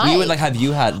what it's like. You would like have you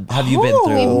been We've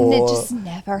through? just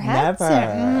never had Never.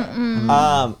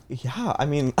 to. Yeah, I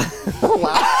mean,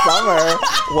 last summer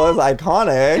was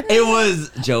iconic. It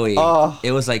was Joey. Oh.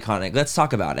 It was iconic. Let's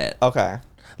talk about it. Okay,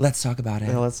 Let's talk about it.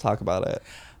 now let's talk about it.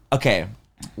 Okay,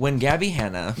 when Gabby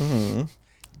Hanna Mm-hmm.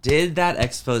 did that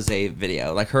expose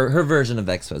video, like her version of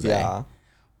the expose, Yeah.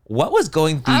 what was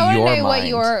going through I want your to know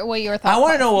mind? what your thoughts. I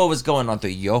want to know what was going on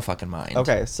through your fucking mind.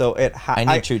 Okay, so I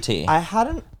need true tea. I had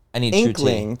an I need true tea.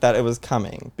 inkling that it was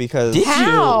coming because Did you?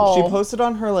 How? she posted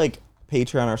on her like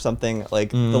Patreon or something like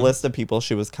the list of people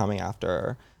she was coming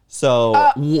after. So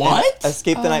What?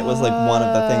 Escape the Night was like one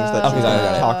of the things that she was Okay, going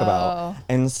got to it. talk about.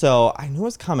 And so I knew it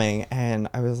was coming and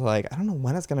I was like, I don't know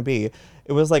when it's going to be.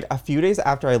 It was like a few days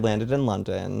after I landed in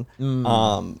London.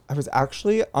 I was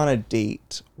actually on a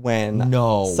date when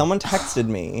No. someone texted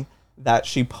me that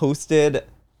she posted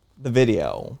the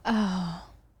video. Oh.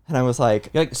 And I was like,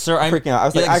 You're like, sir, I'm freaking out. I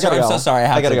was you're like, I sir, gotta go. I'm so sorry. I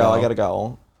have gotta to go. I gotta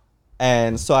go.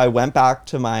 And so I went back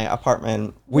to my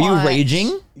apartment. Were you What?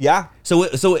 raging? Yeah. So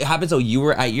it happened. So you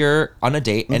were on a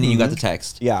date, and then you got the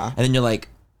text. Yeah. And then you're like,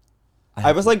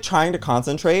 I was like trying to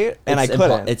concentrate and I It's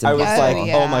couldn't. it's I was impossible.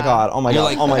 like, oh my God, oh my You're God,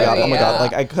 like, oh my God, oh my yeah.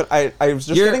 God. Like I was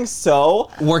just You're- getting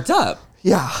so, worked up.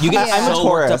 yeah. You get I'm so a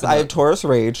worked Taurus. up in I the- have Taurus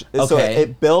rage. So Okay.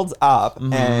 it builds up.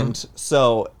 And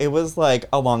so it was like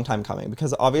a long time coming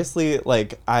because obviously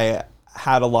like I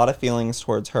had a lot of feelings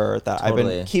towards her that I've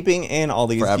Totally. been keeping in all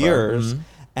these Forever. years.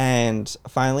 And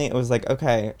finally it was like,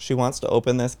 okay, she wants to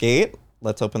open this gate.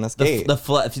 Let's open this gate. The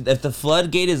flood. If the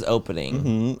floodgate is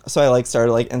opening, So I like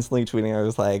started like instantly tweeting. I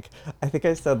was like, I think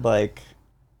I said like,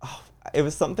 oh, it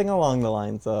was something along the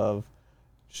lines of,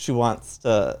 she wants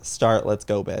to start Let's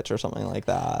Go Bitch or something like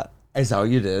that. is that what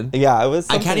you did? Yeah, it was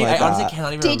I something can't. Even, like I honestly that.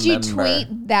 cannot even. Did you remember.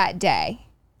 tweet that day?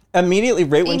 Immediately,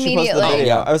 right when she posted the Immediately.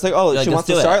 video, Yeah. I was like, oh, You're like, she let's wants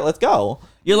to do it. start. Let's go.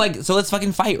 You're like, so let's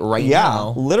fucking fight right Yeah,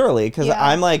 now. literally, because Yeah.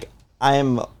 I'm like,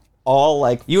 I'm all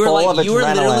like You were full like, of you were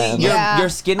literally, adrenaline. your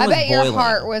skin was I bet boiling. your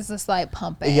heart was just like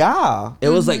pumping. Yeah. It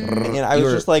was like, And I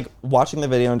was just like watching the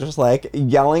video and just like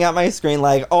yelling at my screen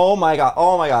like, oh my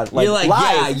god, like, you're like,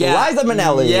 lies, Liza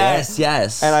Minnelli.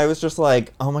 Yes. And I was just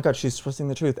like, oh my god, she's twisting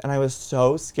the truth. And I was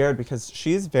so scared because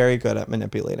she's very good at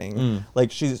manipulating.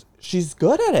 Like she's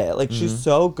good at it. Like she's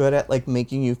so good at like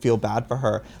making you feel bad for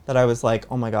her that I was like,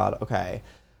 oh my god, okay.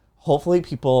 Hopefully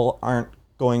people aren't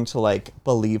going to like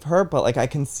believe her, but like I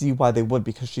can see why they would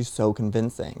because she's so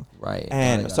convincing. Right.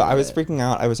 And so I was freaking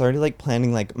out. I was already like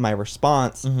planning like my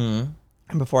response. And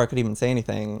before I could even say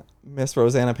anything, Miss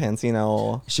Rosanna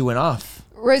Pansino, She went off.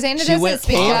 Rosanna She doesn't went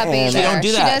speak off. up either. She don't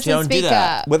do that. She doesn't She don't do speak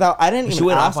that. up. I didn't She even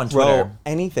went off ask on Ro Twitter.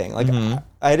 anything. Like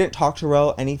I didn't talk to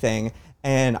Ro anything.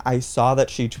 And I saw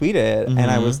that she tweeted and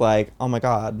I was like, oh my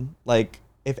God, like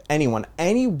if anyone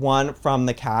from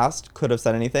the cast could have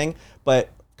said anything, but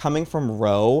coming from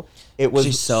Ro, it was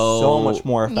She's so much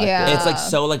more effective. Yeah. It's like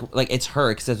so like it's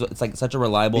her because it's like such a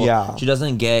reliable. Yeah. She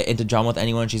doesn't get into drama with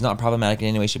anyone. She's not problematic in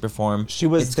any way, shape, or form. She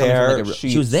was It's coming from, there. like,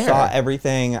 she was there. saw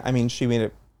everything. I mean, she made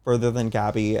it further than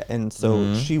Gabby, and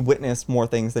so she witnessed more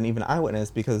things than even I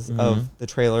witnessed because of the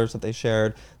trailers that they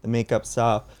shared, the makeup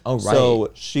stuff. Oh, right. So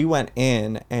she went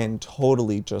in and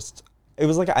totally just. It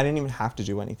was like I didn't even have to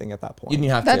do anything at that point. You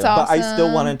didn't have That's to. awesome. But I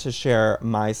still wanted to share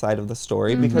my side of the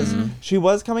story because she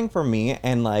was coming for me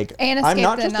and like And I'm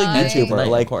not Escape just the a Night. Escape the YouTuber. Night, of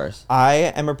Like course. I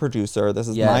am a producer. This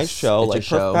is my Yes, show. it's Like your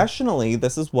show. professionally,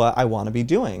 this is what I want to be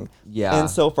doing. Yeah. And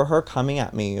so for her coming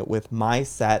at me with my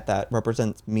set that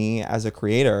represents me as a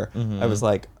creator, I was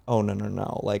like, oh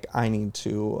no. Like I need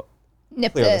to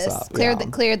Nip Clear this this. up, Clear yeah.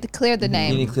 clear the You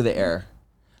name. need to clear the air.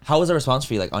 How was the response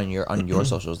for you, like on your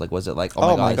socials? Like, was it like,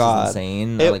 oh oh my god, this is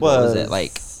insane? Or, like, what was it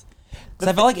like? Because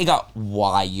I felt like it got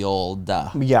wild.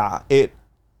 Yeah, it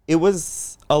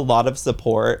was a lot of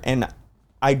support, and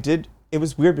it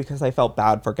was weird because I felt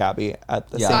bad for Gabby at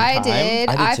the Yeah. same I time. did.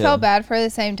 I did I too. felt bad for the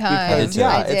same time. Because, yeah,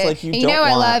 I it's did. like you And don't know I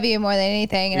want- love you more than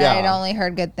anything, and Yeah. I'd only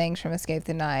heard good things from Escape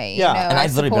the Night. Yeah. You know, And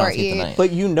I've literally been on support Escape the you. Night.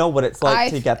 But you know what it's like I-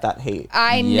 to get that hate.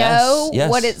 I Yes, know yes.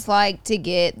 what it's like to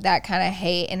get that kind of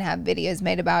hate and have videos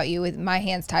made about you with my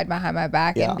hands tied behind my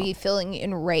back Yeah. and be feeling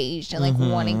enraged and like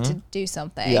wanting to do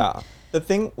something. Yeah. The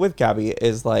thing with Gabby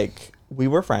is like we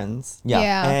were friends.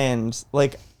 Yeah. And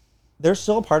like there's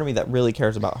still a part of me that really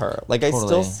cares about her. Like I still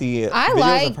Totally. see I videos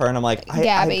like of her and I'm like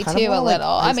Gabby I kind of too a wanna, like, little.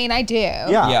 I mean, I do. yeah.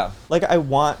 Yeah. Like I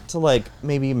want to like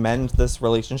maybe mend this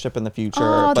relationship in the future.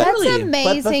 Oh, but, that's Really? but the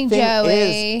amazing, thing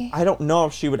Joey. is, I don't know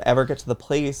if she would ever get to the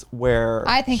place where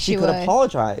I think she could would.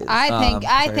 apologize.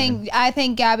 I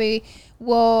think Gabby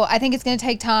will. I think it's going to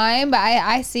take time, but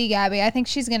I see Gabby. I think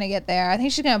she's going to get there. I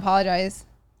think she's going to apologize.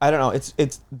 I don't know.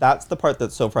 It's that's the part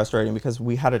that's so frustrating because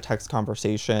we had a text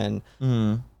conversation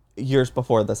years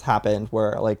before this happened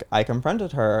where like I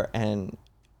confronted her and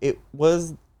it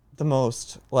was the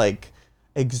most like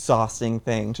exhausting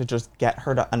thing to just get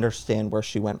her to understand where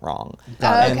she went wrong.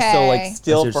 And so like Okay.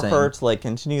 still That's for what her you're to like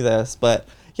continue this, but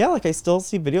yeah, like I still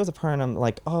see videos of her and I'm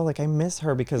like, oh, like I miss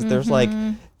her because there's like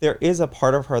there is a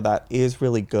part of her that is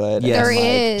really good. Yes. and, There like,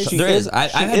 is. she There is. she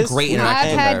I've had is great sweet interactions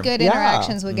I've and- had her. good Yeah.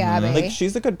 interactions with Gabby. like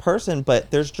she's a good person, but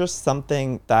there's just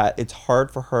something that it's hard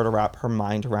for her to wrap her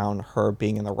mind around her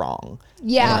being in the wrong.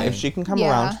 Yeah. And if she can come Yeah.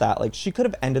 around to that, like she could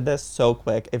have ended this so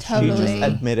quick if she Totally. just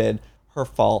admitted her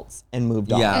faults and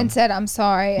moved on. Yeah. and said, I'm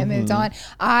sorry, and moved on.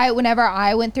 Whenever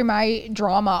I went through my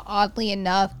drama, oddly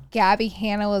enough, Gabby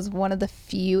Hanna was one of the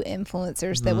few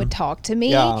influencers that would talk to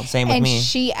me. Yeah. Same with and me.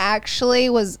 she actually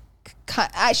was.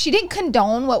 She didn't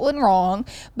condone what went wrong,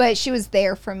 but she was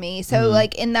there for me. So,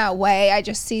 like in that way, I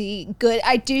just see good.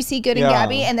 I do see good in Yeah.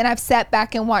 Gabby, and then I've sat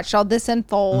back and watched all this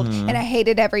unfold, and I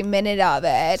hated every minute of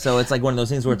it. So it's like one of those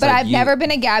things where it's But like I've never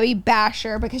been a Gabby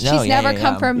basher because No, she's yeah, never yeah,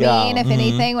 come yeah. for me. Yeah. And if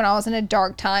anything, when I was in a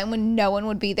dark time when no one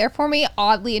would be there for me,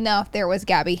 oddly enough, there was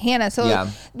Gabby Hanna. So Yeah.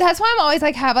 that's why I'm always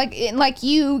like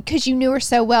you, because you knew her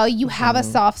so well, you have a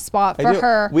soft spot I for do.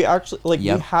 her. We actually like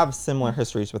Yep. we have similar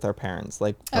histories with our parents,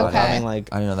 like both Okay. having like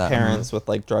I didn't know that. parents with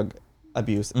like drug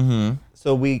abuse.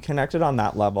 So we connected on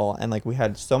that level, and like we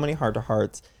had so many heart to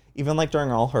hearts. Even like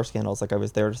during all her scandals, like I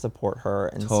was there to support her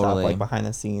and stuff Totally. like behind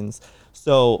the scenes.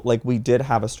 So like we did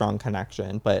have a strong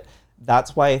connection, but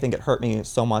that's why I think it hurt me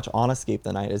so much on Escape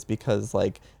the Night is because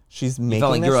like she's making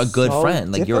like you're a this good so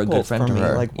friend. Like, you're a good difficult friend for to me.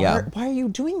 her. Like Yeah. why are you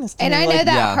doing this to and me? I know Like,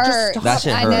 that yeah. hurt. That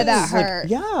shit I know hurts. that like, hurt.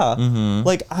 yeah.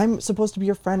 Like I'm supposed to be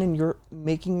your friend and you're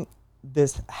making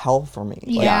this hell for me.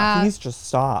 Like, Yeah. please just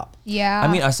stop. Yeah. I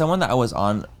mean, as someone that I was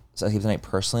on Escape Tonight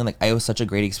personally. Like, it was such a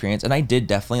great experience, and I did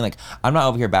definitely like. I'm not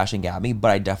over here bashing Gabby,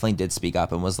 but I definitely did speak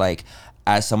up and was like,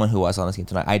 as someone who was on Escape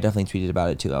Tonight, I definitely tweeted about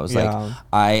it too. I was like,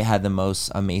 I had the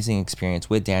most amazing experience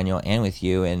with Daniel and with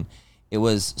you, and it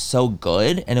was so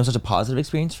good, and it was such a positive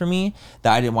experience for me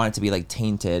that I didn't want it to be like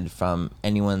tainted from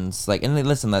anyone's like. And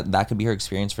listen, that could be her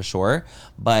experience for sure,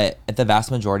 but if the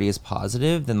vast majority is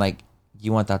positive, then like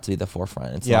you want that to be the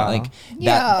forefront. It's not like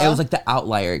that. It was like the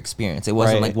outlier experience. It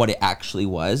wasn't like what it actually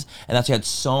was, and that's why you had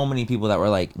so many people that were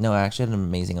like, "No, I actually had an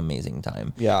amazing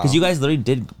time." Yeah, because you guys literally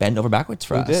did bend over backwards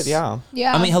for us. We did, yeah.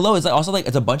 Yeah. I mean, hello, it's like also like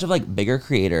it's a bunch of like bigger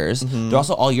creators. They're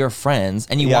also all your friends,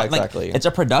 and you want like it's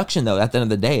a production though. At the end of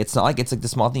the day, it's not like it's like the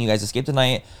small thing. You guys Escape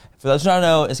Tonight. For those who don't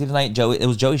know, Escape Tonight, it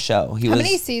was Joey's show. How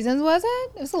many seasons was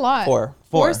it? It was a lot.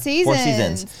 Four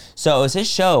seasons. So it was his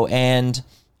show, and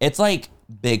it's like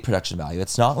big production value.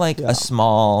 It's not like a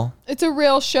small. It's a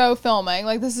real show filming.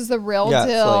 Like, this is the real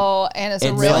deal, and it's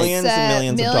a real millions set. and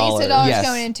millions of dollars Yes.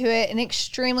 going into it, and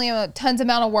extremely tons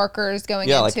amount of workers going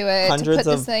into like it. Hundreds to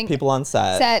put of this thing, people on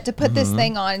set. To put this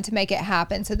thing on to make it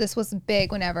happen. So this was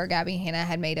big whenever Gabby Hanna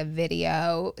had made a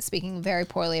video speaking very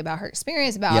poorly about her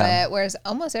experience about it, whereas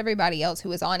almost everybody else who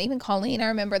was on, even Colleen, I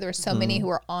remember there were so many who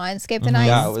were on Escape Tonight.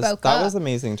 Yeah, that was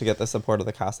amazing to get the support of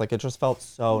the cast. Like, it just felt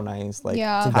so nice. Like,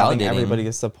 having validating.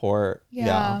 everybody's support.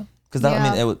 Yeah. Because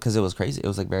I mean, because it was crazy. It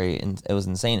was like it was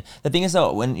insane. The thing is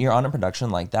though, when you're on a production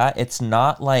like that, it's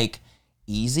not like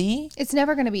easy. It's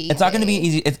never going to be easy. It's not going to be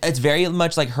easy. It's very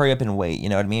much like hurry up and wait. You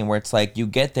know what I mean? Where it's like you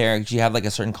get there, you have like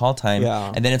a certain call time,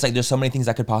 and then it's like there's so many things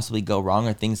that could possibly go wrong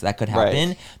or things that could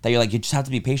happen that you're like, you just have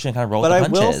to be patient and kind of roll with the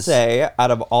punches. But I will say,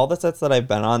 out of all the sets that I've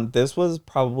been on, this was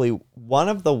probably one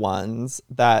of the ones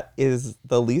that is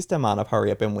the least amount of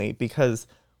hurry up and wait, because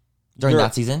during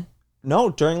that season.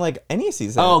 No, during like any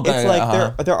season. Oh, it's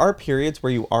like there are periods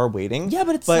where you are waiting. Yeah,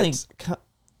 but it's like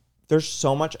there's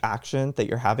so much action that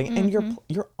you're having, and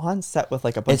you're on set with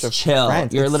like a bunch of chill.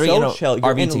 friends. You're literally in a chill.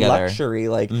 You're RV in together. Luxury.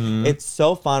 Like it's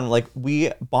so fun. Like,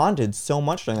 we bonded so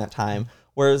much during that time.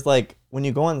 Whereas like when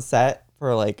you go on set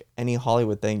for like any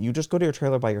Hollywood thing, you just go to your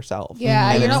trailer by yourself.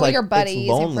 Yeah, and you're not it's, with like, your buddies, it's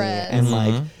your lonely, friends. and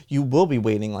like you will be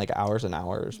waiting like hours and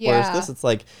hours. Whereas this, it's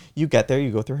like you get there,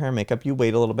 you go through hair and makeup, you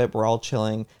wait a little bit, we're all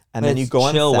chilling, and then you go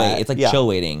on chill set. wait. It's like chill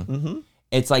waiting.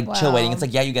 It's like chill waiting. It's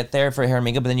like, you get there for hair and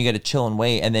makeup, but then you get to chill and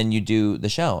wait, and then you do the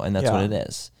show, and that's what it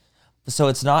is. So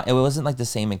it wasn't like the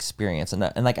same experience, and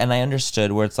I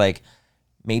understood where it's like,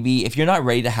 maybe if you're not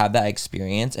ready to have that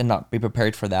experience and not be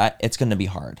prepared for that, it's going to be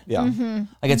hard. Yeah.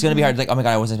 Like, it's going to be hard. Like, oh my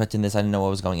God, I wasn't expecting this. I didn't know what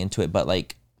was going into it. But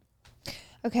like,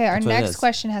 okay, our next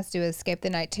question has to do with Escape the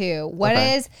Night too. What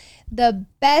is the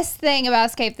best thing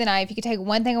about Escape the Night? If you could take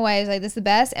one thing away, is like, this is the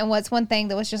best, and what's one thing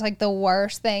that was just like the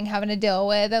worst thing having to deal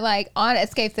with, and like on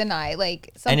Escape the Night,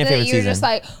 like something that you were just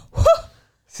like, whew.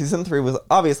 Season 3 was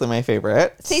obviously my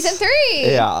favorite. Season 3.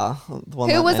 Yeah. Who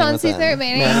was on season 3?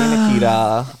 Manny,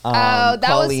 Nikita. That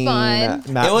Colleen, was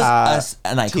fun. Matt it was Pat,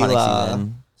 an iconic Tila.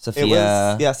 season.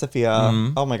 Sophia. It was, Sophia.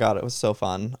 Oh my God, it was so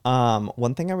fun.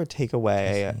 One thing I would take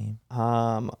away,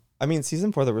 I mean,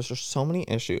 season 4, there was just so many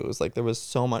issues. Like, there was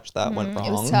so much that went wrong.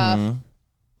 It was tough.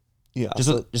 Yeah.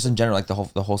 Just in general, like the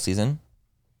whole season.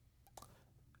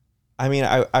 I mean,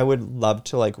 I would love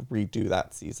to like redo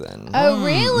that season. Oh,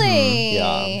 really?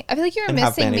 Yeah. I feel like you were And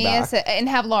have missing Manny me back. and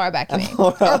have Laura back to me.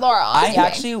 Or Laura on I to me.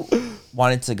 actually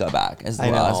wanted to go back as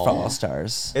well as for know. All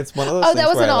Stars. It's one of those Oh, things that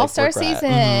was where an I, like, all-star regret. season.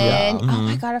 Yeah. Oh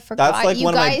my God, I forgot. That's like you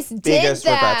one of my guys did biggest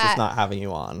regrets that. is not having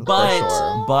you on. for But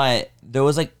sure. but there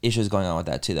was like issues going on with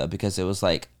that too though, because it was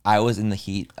like I was in the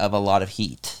heat of a lot of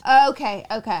heat. Okay.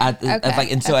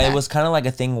 And so it was kind of like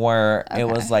a thing where it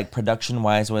was like production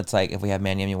wise, where it's like, if we have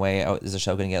Manny MUA, is the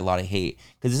show going to get a lot of hate?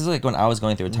 Because this is like when I was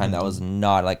going through a time that was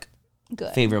not like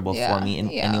good. favorable Yeah, for me in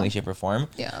yeah. any way, shape, or form.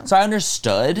 Yeah. So I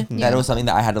understood that it was something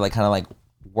that I had to like kind of like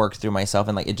work through myself,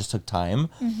 and like it just took time.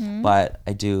 But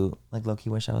I do like low key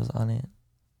wish I was on it.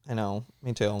 I know,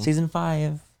 me too. Season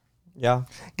 5. Yeah.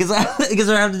 Because I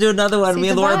have to do another one. Me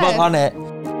and Season Laura are both 5. on it.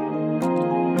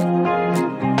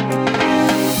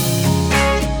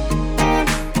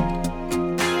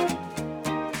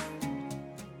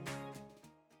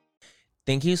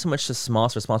 Thank you so much to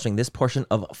Smalls for sponsoring this portion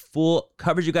of full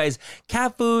coverage, you guys.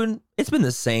 Cat food, it's been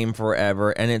the same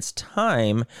forever, and it's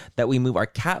time that we move our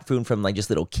cat food from like just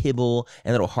little kibble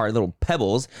and little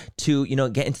pebbles to,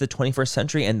 get into the 21st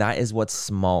century, and that is what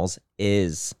Smalls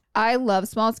is. I love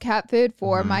Smalls cat food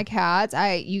for my cats.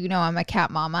 I'm a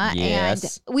cat mama,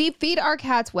 Yes. and we feed our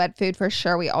cats wet food for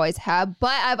sure. We always have,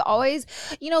 but I've always,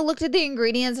 looked at the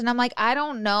ingredients and I'm like, I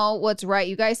don't know what's right.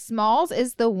 You guys, Smalls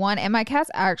is the one, and my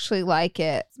cats actually like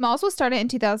it. Smalls was started in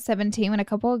 2017 when a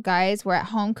couple of guys were at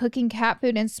home cooking cat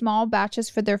food in small batches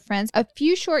for their friends. A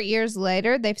few short years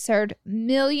later, they've served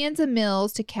millions of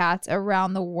meals to cats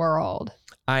around the world.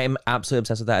 I'm absolutely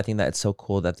obsessed with that. I think that it's so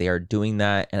cool that they are doing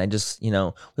that. And I just, we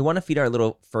want to feed our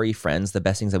little furry friends the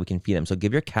best things that we can feed them. So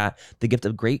give your cat the gift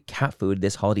of great cat food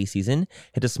this holiday season.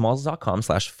 Head to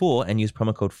smalls.com/fool and use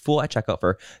promo code FOOL at checkout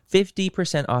for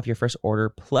 50% off your first order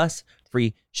plus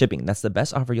free shipping. That's the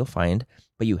best offer you'll find,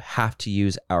 but you have to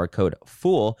use our code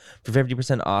FOOL for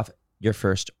 50% off your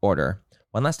first order.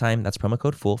 One last time, that's promo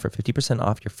code FOOL for 50%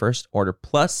 off your first order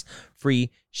plus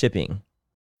free shipping.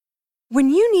 When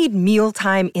you need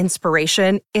mealtime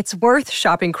inspiration, it's worth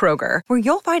shopping Kroger, where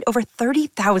you'll find over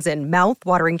 30,000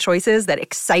 mouth-watering choices that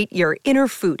excite your inner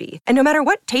foodie. And no matter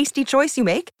what tasty choice you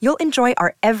make, you'll enjoy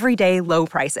our everyday low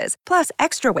prices, plus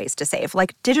extra ways to save,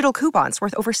 like digital coupons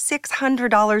worth over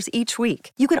 $600 each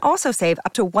week. You can also save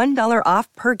up to $1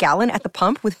 off per gallon at the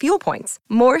pump with fuel points.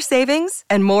 More savings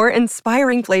and more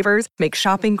inspiring flavors make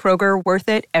shopping Kroger worth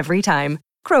it every time.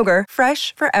 Kroger,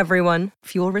 fresh for everyone.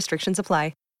 Fuel restrictions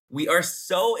apply. We are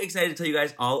so excited to tell you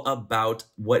guys all about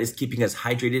what is keeping us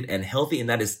hydrated and healthy, and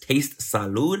that is Taste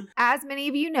Salud. As many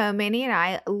of you know, Manny and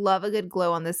I love a good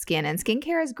glow on the skin, and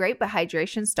skincare is great, but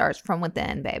hydration starts from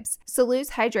within, babes.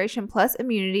 Salud's Hydration Plus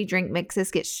Immunity Drink Mixes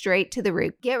get straight to the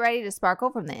root. Get ready to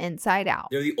sparkle from the inside out.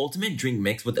 They're the ultimate drink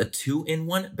mix with a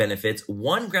 2-in-1 benefits,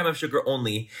 1 gram of sugar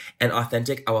only, and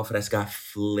authentic agua fresca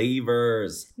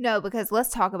flavors. No, because let's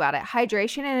talk about it.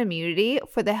 Hydration and immunity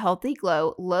for the healthy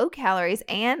glow, low calories,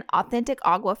 and authentic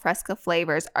agua fresca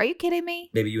flavors. Are you kidding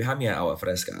me? Baby, you have me at agua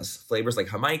frescas. Flavors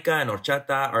like Jamaica and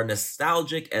horchata are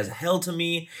nostalgic as hell to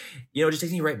me. It just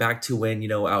takes me right back to when,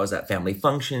 I was at family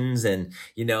functions and,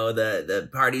 the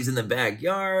parties in the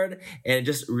backyard. And it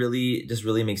just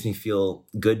really makes me feel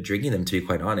good drinking them, to be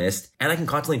quite honest. And I can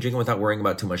constantly drink them without worrying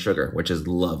about too much sugar, which is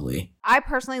lovely. I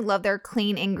personally love their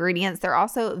clean ingredients. They're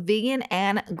also vegan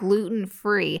and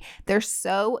gluten-free. They're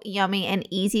so yummy and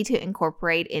easy to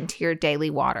incorporate into your daily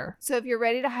water. So if you're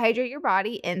ready to hydrate your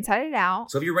body inside and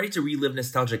out, So if you're ready to relive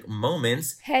nostalgic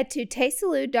moments, head to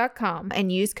tastesalud.com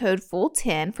and use code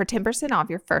FOOL10 for 10% off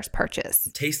your first purchase.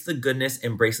 taste the goodness,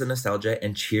 embrace the nostalgia,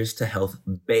 and cheers to health,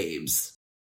 babes.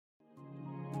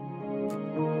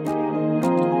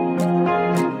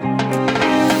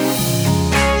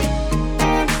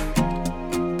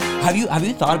 Have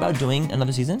you thought about doing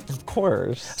another season? Of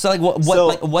course. So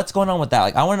what's going on with that?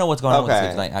 Like, I want to know what's going on with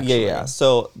Sleep Tonight. Actually, Yeah.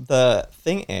 So the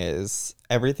thing is,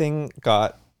 everything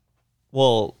got,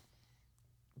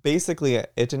 basically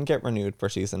it didn't get renewed for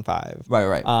season 5.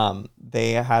 Right.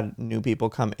 They had new people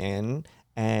come in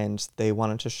and they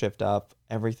wanted to shift up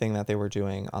everything that they were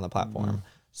doing on the platform.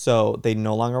 So they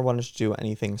no longer wanted to do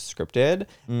anything scripted.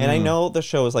 And I know the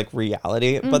show is like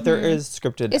reality, but there is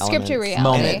scripted It's elements. scripted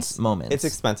reality. Moments. It's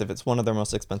expensive. It's one of their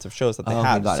most expensive shows that they Okay,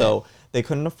 had. got So they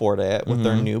couldn't afford it with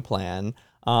their new plan.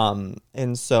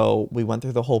 And so we went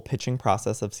through the whole pitching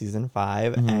process of season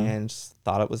 5 and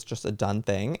thought it was just a done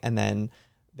thing. And then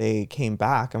they came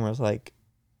back and was like,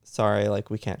 sorry, like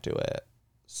we can't do it.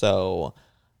 So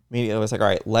immediately I was like, all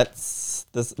right,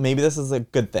 maybe this is a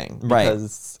good thing. Right.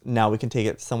 Because now we can take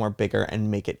it somewhere bigger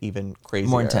and make it even crazier.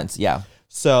 More intense. Yeah.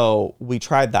 So we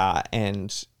tried that,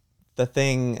 and the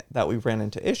thing that we ran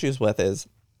into issues with is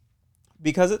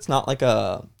because it's not like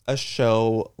a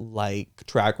show like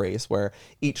Drag Race where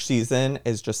each season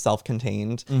is just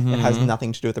self-contained. It has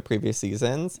nothing to do with the previous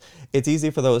seasons. It's easy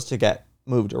for those to get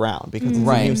moved around because it's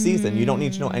a new season. You don't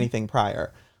need to know anything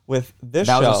prior. With this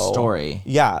That show, was a story.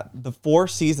 Yeah, the 4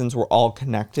 seasons were all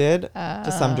connected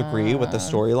to some degree with the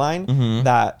storyline.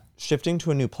 That shifting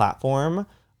to a new platform,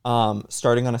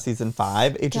 starting on a season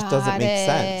 5, it just doesn't make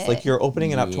sense. Like you're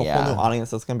opening it up to a whole new audience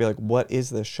that's gonna be like, what is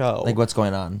this show? Like, what's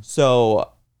going on?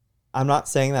 So I'm not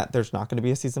saying that there's not going to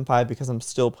be a season 5 because I'm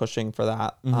still pushing for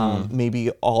that. Maybe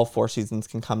all 4 seasons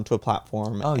can come to a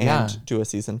platform and do a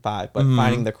season 5, but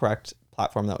finding the correct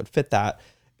platform that would fit that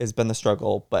has been the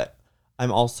struggle. But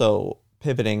I'm also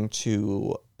pivoting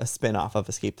to a spin-off of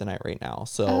Escape the Night right now.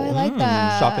 So I like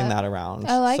that. shopping that around.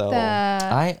 I like so, that.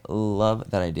 I love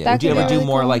that idea. That Would you could be ever do really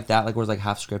more cool. like that? Like where it's like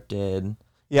half scripted,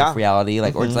 Yeah. half reality,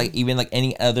 like or it's like even like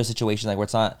any other situation, like where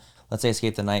it's not, let's say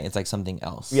Escape the Night, it's like something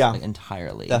else. Yeah. Like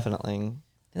entirely. Definitely. I think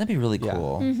that'd be really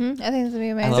cool. I think this would be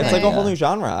amazing. love It's that like a whole idea. new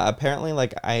genre. Apparently,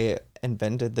 like I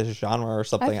invented this genre or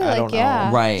something. feel I like, don't yeah.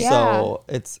 know. Right. So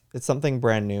it's something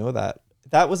brand new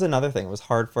that was another thing. It was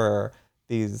hard for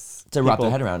these To wrap their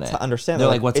people head around it. to understand. They're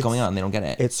like, what's it's- going on? They don't get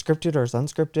it. It's scripted or it's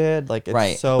unscripted. Like it's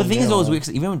Right. so. But the thing is, new. those weeks,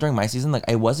 even during my season, like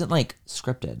I wasn't like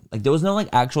scripted. Like there was no like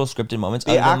actual scripted moments.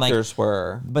 the other than, like, actors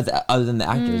were, but other than the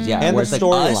actors, yeah. and the where it's, like,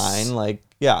 storyline, us, like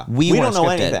yeah, we don't weren't know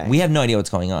scripted. anything. We have no idea what's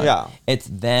going on. Yeah. It's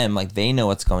them. Like they know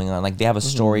what's going on. Like they have a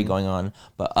story going on.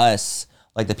 But us,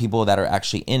 like the people that are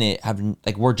actually in it, have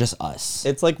like we're just us.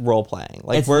 It's like role playing.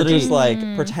 Like It's we're just literally-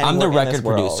 like pretending. I'm the we're in this record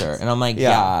world. producer, and I'm like, Yeah.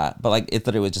 yeah, but like it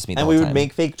literally was just me. The And whole we would time.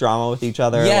 make fake drama with each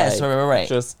other. Yes, like, right.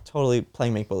 Just totally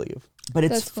playing make believe. but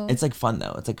That's cool. it's like fun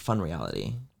though. It's like fun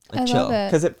reality. Like I chill. love it.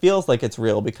 Because it feels like it's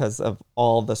real because of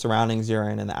all the surroundings you're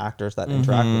in and the actors that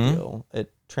interact with you.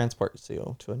 It transports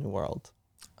you to a new world.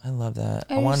 I love that.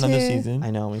 I I want do another too. season. I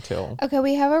know, me too. Okay,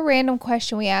 we have a random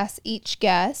question we ask each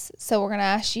guest. So we're going to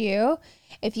ask you,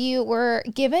 if you were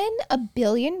given $1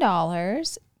 billion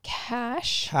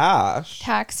cash, Cash.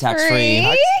 Tax-free.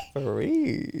 tax-free,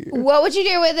 Free. what would you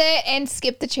do with it and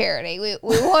skip the charity? We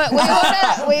want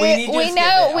to We need to skip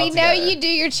it we know altogether. you do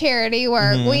your charity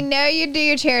work. We know you do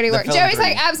your charity The work. Joey's like,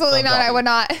 philanthropy. absolutely not. I would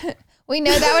not. We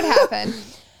know that would happen.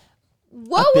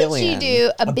 What A would you billion.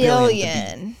 do? A billion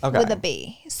billion Okay. with a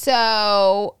B.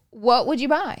 So what would you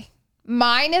buy?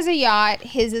 Mine is a yacht.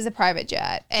 His is a private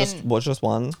jet. And Just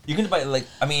one. You can buy like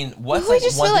I mean, what's We like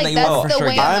just one feel thing like that you that's want the for sure?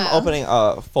 way get? I'm- I'm opening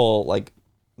a full like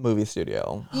movie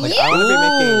studio. Like Yeah. I want to be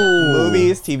making Ooh.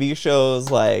 movies, TV shows.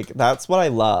 Like that's what I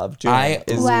love doing. I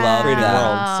is love creating that.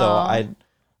 worlds. So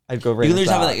I'd go right. You can with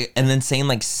just have that. like an insane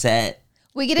like set.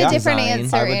 we get a Yeah. different Design.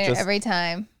 answer I would just- every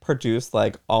time. produce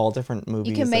like all different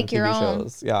movies. can make and your TV own.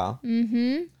 shows. Yeah.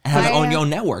 And have your own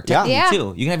network. Yeah. technically, Yeah.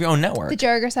 too. You can have your own network. The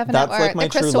Joe Graceffa That's Network. like my the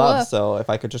true Crystal love. Wolf. So if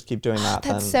I could just keep doing that,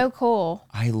 That's then so cool.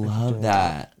 I love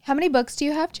that. How many books do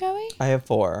you have, Joey? I have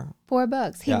 4. 4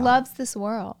 books. He Yeah. loves this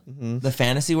world. The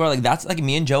fantasy world, like that's like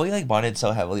me and Joey like bonded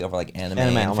so heavily over like anime,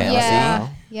 Anime, and oh my fantasy. God.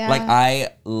 Yeah. Like I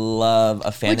love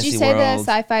a fantasy Would you say world. the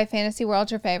sci-fi fantasy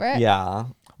world's your favorite? Yeah.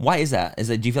 Why is that? Is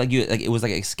that do you feel like you like it was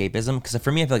like escapism? Because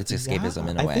for me, I feel like it's escapism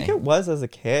in a way. I think it was as a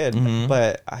kid,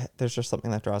 but there's just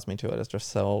something that draws me to it. It's just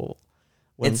so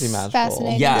whimsy It's magical.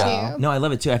 fascinating. Yeah. too. No, I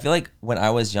love it too. I feel like when I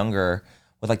was younger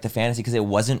with like the fantasy, because it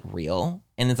wasn't real.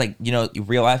 And it's like, you know,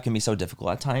 real life can be so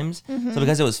difficult at times. So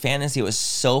because it was fantasy, it was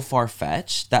so far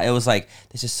fetched that it was like,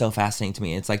 this is so fascinating to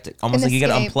me. It's like almost An like you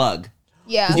gotta escape. unplug.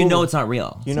 Yeah. Because you know it's not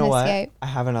real. You It's know an what? escape. I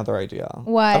have another idea.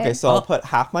 What? Okay, so I'll put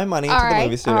half my money All into right, the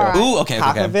movie studio. all right. Ooh, okay,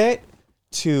 half okay. of it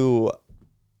to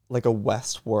like a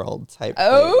Westworld type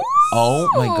Oh. place. Oh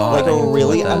my god. Like I a can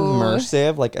really do that.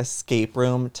 immersive, like escape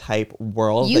room type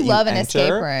world. You that love an enter.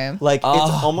 escape room. Like Oh,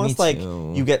 it's almost me like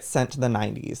too. you get sent to the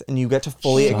 90s and you get to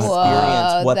fully Whoa,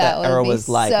 experience what that that would era be was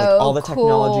like. Like so all the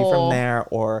technology cool. from there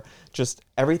or just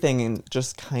everything and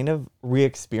just kind of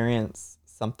re-experience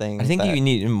something. I think that, you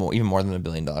need even more than $1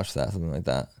 billion for that, something like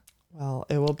that. well,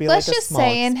 it will be Let's like a just small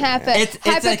say in experience. It's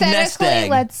like nest hypothetically, egg.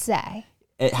 let's say.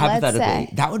 Hypothetically, say.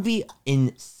 that would be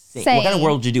insane. What kind of Sane.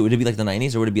 world would you do? Would it be like the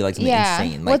 90s or would it be like something Yeah.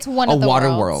 insane? Like What's one a of the water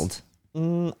worlds?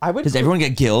 world? I would Does everyone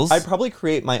get gills? I'd probably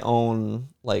create my own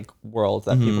like world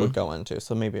that people would go into.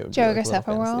 So maybe it would Joe be like, a little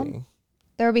Graceffa world? fantasy.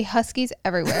 There would be huskies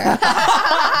everywhere.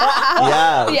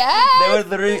 Yeah. yeah. There would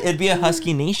literally, it'd be a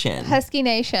husky nation. Husky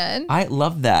Nation. I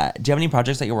love that. Do you have any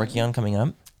projects that you're working on coming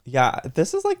up? Yeah,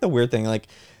 this is like the weird thing. Like,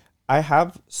 I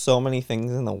have so many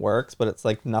things in the works, but it's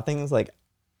like nothing's like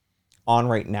on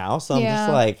right now. So I'm Yeah.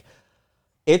 just like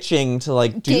itching to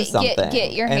like do something.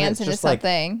 Get your And hands it's into just, like,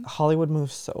 something. Hollywood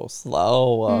moves so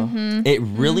slow. It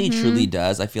really, truly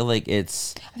does. I feel like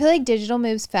it's I feel like digital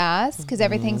moves fast because Mm-hmm.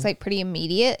 everything's like pretty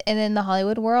immediate. And in the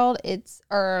Hollywood world,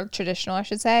 or traditional, I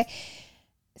should say,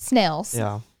 snails.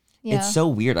 Yeah. Yeah. it's so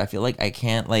weird. I feel like I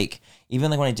can't like even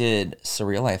like when I did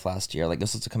Surreal Life last year, like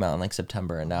this was to come out in like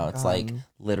September, and now it's like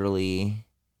literally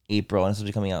April, and it's supposed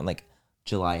to be coming out in like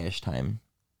July-ish time.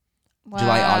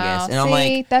 July, August. And I'm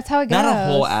See, like, that's how it goes. Not a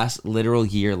whole ass literal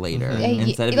year later. Yeah,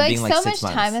 Instead of it like being like so 6 much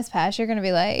months. time has passed, you're gonna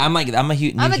be like, I'm a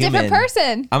huge I'm a different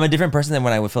person. I'm a different person than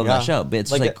when I would film Yeah. that show, but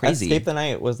it's just like crazy. Escape the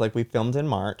Night was like we filmed in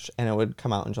March and it would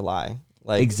come out in July.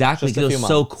 Like Exactly, just a 'cause it few was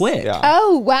so months. quick. Yeah.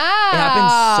 Oh wow! It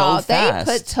happened so fast.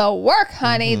 They put to work,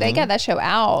 honey. They got that show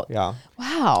out. Yeah.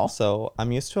 Wow. So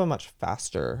I'm used to a much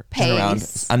faster Turn around.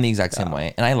 Pace. I'm the exact same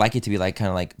way, and I like it to be like kind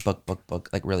of like book,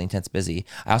 like really intense, busy.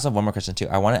 I also have one more question too.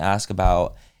 I want to ask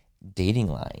about dating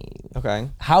life. Okay.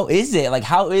 How is it? Like,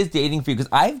 how is dating for you? Because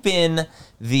I've been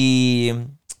the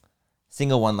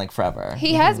single one like forever.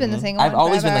 He has been the single. I've one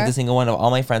always been like forever. the single one of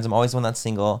all my friends. I'm always the one that's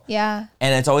single, Yeah.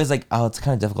 and it's always like, oh, it's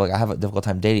kind of difficult. Like, I have a difficult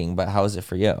time dating, but how is it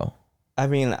for you? I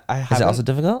mean, Is it also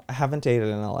difficult? I haven't dated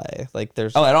in LA. Like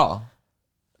there's Oh, at all?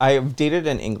 I've dated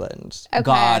in England. Okay.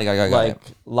 Got Like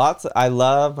it. lots. I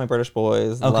love my British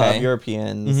boys. Okay. Love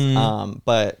Europeans.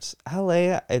 But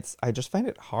LA, I just find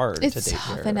it hard It's to date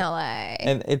tough here. in LA.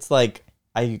 And it's like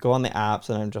I go on the apps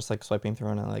and I'm just like swiping through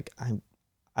and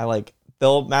I like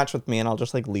they'll match with me and I'll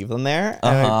just like leave them there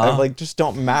and I like just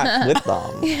don't match with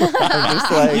them.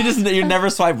 I'm just like You never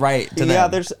swipe right to yeah.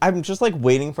 them. I'm just like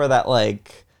waiting for that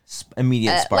like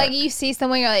Immediate spark. Like you see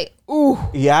someone, you're like, ooh.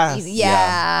 yes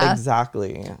Yeah.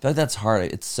 exactly. I feel like that's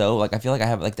hard. It's so like I feel like I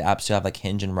have like the apps to have like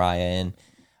Hinge and Raya, and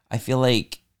I feel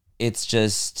like it's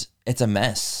a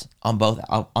mess on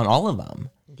all of them.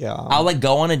 Yeah. I'll like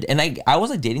go on and I was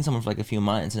like dating someone for like a few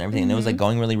months and everything, and it was like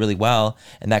going really really well,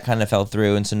 and that kind of fell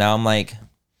through, and so now I'm like,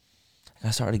 I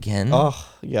gotta start again. Oh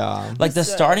yeah. Like the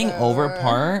starting over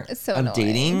part It's so of annoying.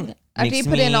 dating After makes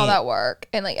you put in all me that work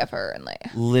and like effort and like,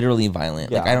 literally violent.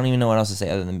 Like Yeah. I don't even know what else to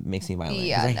say other than makes me violent. 'Cause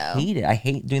Yeah, I no. hate it. I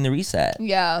hate doing the reset.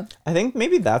 yeah. I think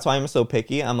maybe that's why I'm so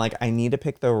picky. I'm like I need to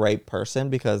pick the right person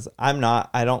because I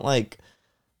don't like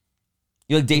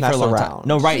You like date for a Mess long time. around.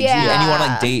 No, right. Yeah. And you want to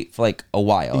like date for like a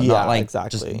while. Yeah, not like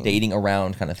exactly. just dating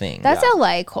around kind of thing. That's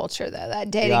LA culture though,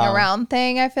 that dating Yeah. around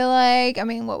thing. I feel like, I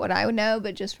mean, what would I know?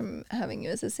 But just from having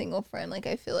you as a single friend, like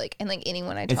I feel like, and like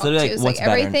anyone I It's talk to literally like is what's like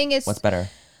better. everything is. What's better.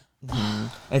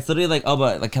 It's literally like, oh,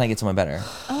 but like, can I get someone better?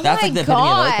 Oh That's my like the epitome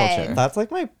of LA God. culture. that's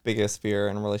like my biggest fear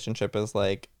in a relationship is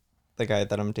like the guy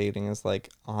that I'm dating is like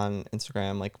on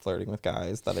Instagram like flirting with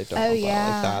guys that I don't know about.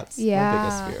 yeah. Like that's Yeah. my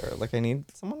biggest fear. Like I need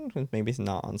someone who's maybe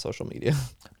not on social media.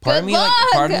 Part of Good me, like,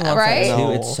 part of me luck, wants right? that too.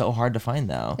 No. It's so hard to find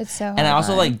though. It's so And I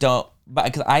also hard. like don't, but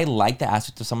because I like the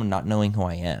aspect of someone not knowing who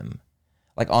I am,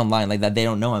 like online, like that they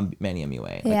don't know I'm Manny MUA.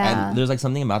 Like, Yeah. there's like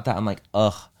something about that. I'm like,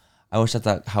 ugh. I wish that's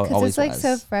how it Because always it's like was.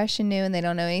 so fresh and new, and they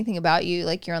don't know anything about you.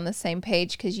 Like you're on the same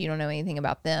page because you don't know anything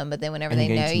about them. But then whenever And they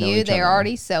you get know to know you, each they're other.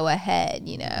 already so ahead.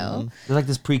 You know, There's like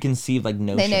this preconceived like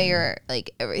notion. they know you're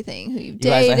like everything who you've You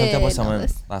dated. guys, I hooked up with and all someone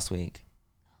this. last week,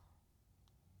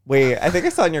 Wait, I think I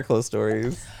saw in your close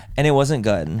stories. and it wasn't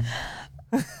good.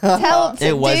 Tell,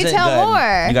 It wasn't do tell good.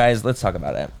 more. You guys, let's talk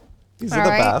about it. These All are the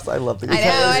right. best. I love these. I know,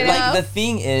 I know. Like the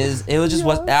thing is, it was just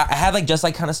what I had like just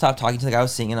like kind of stopped talking to the guy I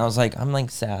was seeing, and I was like, I'm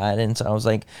like sad, and so I was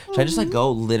like, should I just like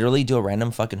go literally do a random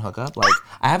fucking hookup? Like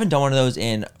I haven't done one of those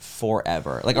in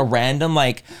forever. Like a random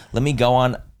like let me go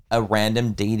on a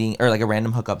random dating or like a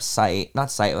random hookup site, not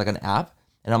site like an app,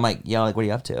 and I'm like, yo, like what are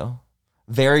you up to?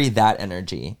 Very that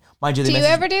energy. Mind you, they Do you messaged-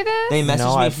 ever do this? They messaged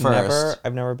No, me I've first.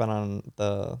 I've never been on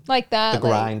the. like that, The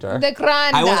like, Grindr. the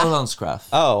grinder. I was on Scruff.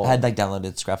 Oh. I had like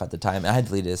downloaded Scruff at the time, and I had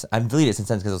deleted it. I've deleted it since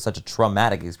then because it was such a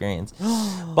traumatic experience.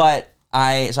 But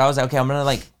I was like, okay, I'm gonna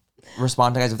like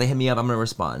respond to guys. If they hit me up, I'm gonna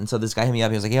respond. So this guy hit me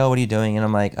up. He was like, yo, what are you doing? And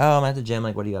I'm like, oh, I'm at the gym.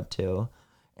 Like, what are you up to?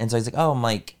 And so he's like, oh, I'm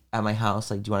like at my house.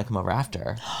 Like, do you want to come over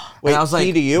after? Wait, and I was like,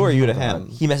 he to you or you to him?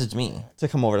 he messaged me To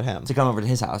come over to him. to come over to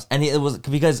his house, and it was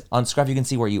because on Scruff you can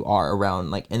see where you are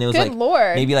around, like, and it was Good like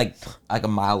Lord. maybe like a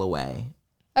mile away.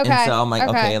 Okay. And so I'm like,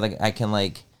 okay. okay, like I can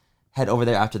like head over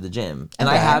there after the gym. And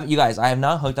I have, you guys, I have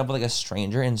not hooked up with like a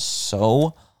stranger in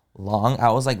so long.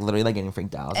 I was like literally like getting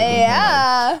freaked out. I was, like, getting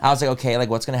Yeah. paranoid. I was like, okay, like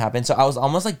what's gonna happen? So I was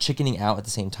almost like chickening out at the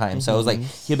same time. So I was like,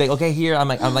 he'd be like, okay, here. I'm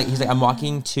like, he's like, I'm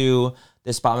walking to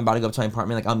this spot. I'm about to go up to my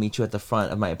apartment. Like, I'll meet you at the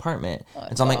front of my apartment.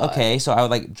 And so I'm like, okay. So I would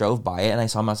like drove by it and I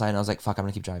saw him outside and I was like, fuck, I'm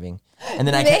gonna keep driving. And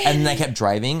then I kept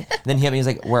driving. And then he was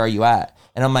like, where are you at?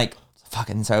 And I'm like, fuck.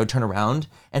 And so I would turn around.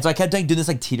 And so I kept like doing this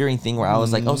like teetering thing where I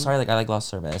was like, oh, sorry, like I like lost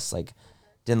service. Like,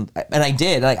 didn't, and I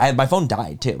did. Like, my phone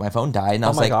died too. My phone died. And I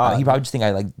was my like, God. he probably just think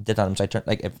I like did on him. So I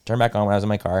turned back on when I was in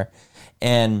my car.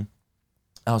 And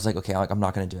I was like, okay, I'm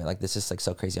not gonna do it. Like, this is like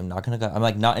so crazy. I'm not gonna go. I'm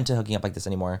like not into hooking up like this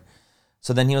anymore.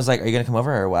 So then he was like, are you gonna come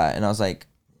over or what? And I was like,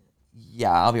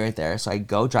 yeah, I'll be right there. So I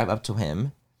go drive up to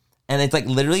him, and it's like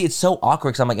literally, it's so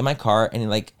awkward because I'm like in my car, and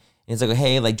he's like,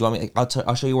 hey, like, do you want me? Like,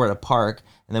 I'll show you where to park,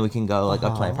 and then we can go like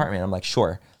up to my apartment. I'm like,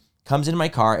 sure. Comes into my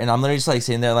car, and I'm literally just like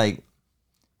sitting there like,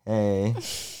 hey,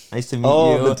 nice to meet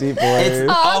Oh, you. the deep voice.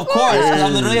 It's, of course.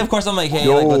 I'm literally, of course, I'm like, hey,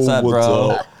 like, what's up,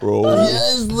 bro?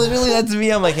 Yes, literally, that's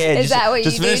me. I'm like, hey, Is that what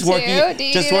you do finished too? working, Do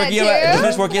you just do that working, too? just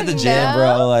finished working at the gym, No?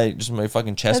 bro. Like, just my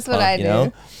fucking chest That's pump, what I you do.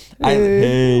 know?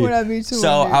 Hey. When I meet So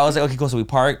someone. I was like, okay, cool. So we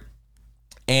park,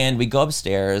 and we go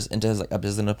upstairs into his like up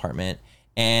his apartment,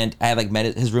 and I had like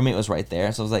met his roommate was right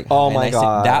there. So I was like, Oh hi, my nice to-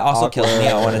 God, that also kills me.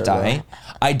 I want to awkward. die.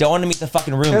 I don't want to meet the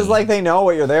fucking roomie. Because like they know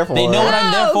what you're there for. They know what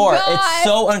I'm there Oh, for. God. It's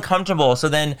so uncomfortable. So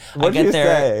then I What'd get you there.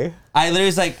 say? I literally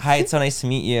was like, hi, it's so nice to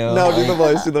meet you. No, do the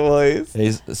voice. Do the voice.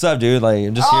 Hey, what's up, dude? Like,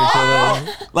 I'm just here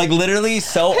chilling. Like, literally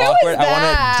so Who awkward. is I want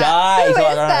that? to die. Who So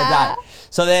I is wanna that? die.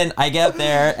 So then I get up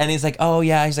there and he's like, oh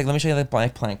yeah. He's like, let me show you the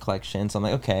plant collection. So I'm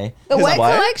like, okay. The His what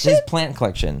what? collection? His plant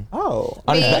collection. Oh.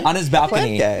 On his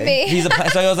balcony. Plant gay. He's a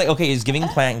plant. So I was like, okay, he's giving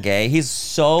plant gay. He's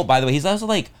so, by the way, he's also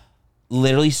like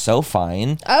literally so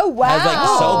fine. Oh wow. I was like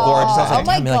so gorgeous. I was like, oh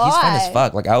my damn, like, he's fine as God.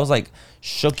 fuck. Like I was like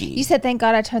shooky. You said, thank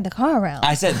God I turned the car around.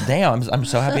 I said, damn, I'm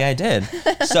so happy I did.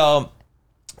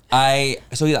 I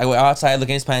went outside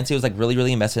looking at his plants. He was like really,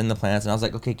 really invested in the plants. And I was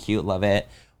like, okay, cute, love it.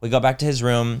 We go back to his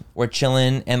room. We're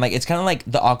chilling. And like, it's kind of like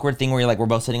the awkward thing where you're like, we're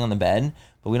both sitting on the bed,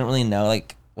 but we don't really know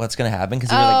like what's going to happen. Cause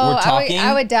we're talking.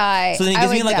 I would die. So then he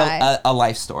gives me like die. a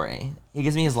life story. He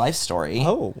gives me his life story.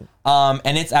 Oh.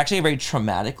 And it's actually a very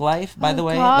traumatic life, by the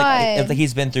way. Like God.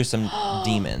 he's been through some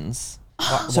demons.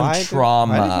 Why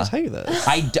Trauma. Why did he tell you this?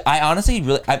 I honestly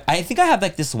really I think I have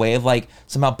like this way of like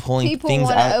somehow pulling People things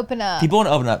wanna out. open up. People want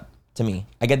to open up to me.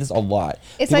 I get this a lot.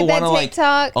 It's People like that wanna,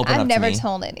 TikTok. open up I've to never me.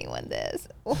 told anyone this.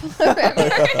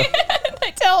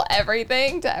 I tell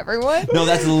everything to everyone. No,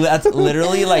 that's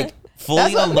literally like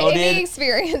fully That's what made me unloaded.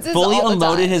 experiences Fully all the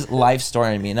unloaded time. his life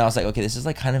story on me, and I was like, okay, this is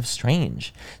like kind of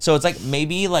strange. So it's like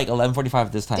maybe like 11:45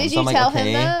 at this time. Did so you I'm like, tell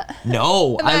okay. him that?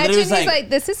 No, I Imagine literally he's was like,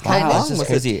 this is wow, kind this of. is was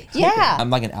crazy. it Yeah. I'm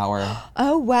like an hour.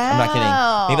 Oh wow. I'm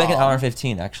not kidding. Maybe like an hour and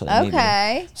 15 actually. Maybe.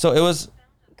 Okay. So it was.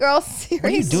 Girl, What are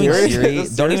you seriously. doing, Siri? Siri? Don't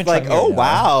Siri's even like, try me oh right now.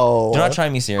 wow. Do not try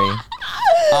me, Siri.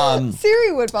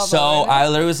 Siri would bubble. So right now. I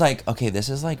literally was like, okay, this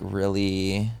is like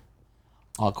really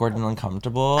awkward and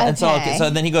uncomfortable. And so Okay. so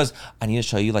then he goes, I need to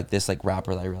show you like this like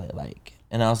rapper that I really like.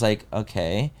 And I was like,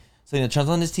 okay. So he turns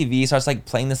on his TV, starts like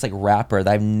playing this like rapper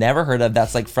that I've never heard of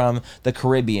that's like from the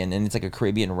Caribbean, and it's like a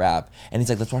Caribbean rap. And he's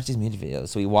like, let's watch these music videos.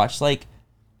 So we watched like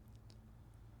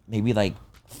maybe like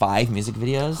 5 music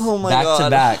videos Oh my back god. to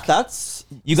back. That's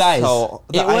You guys,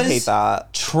 I hate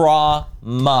that.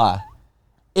 trauma.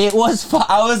 It was.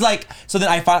 I was like, so then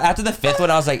I found after the 5th one,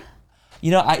 I was like,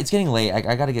 you know, it's getting late.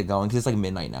 I gotta get going because it's like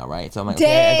midnight now, right? So I'm like,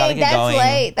 okay, I gotta Dang, get that's going.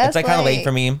 late. That's it's like kind of late late.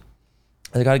 for me.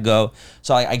 I gotta go.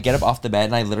 So I get up off the bed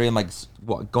and I literally am like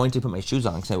going to put my shoes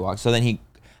on because I walk. So then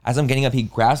as I'm getting up, he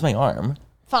grabs my arm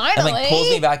Finally. and like pulls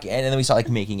me back in, and then we start like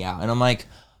making out, and I'm like,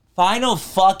 final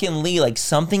fucking Lee, like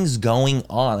something's going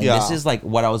on. Like, Yeah. this is like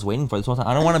what I was waiting for this whole time.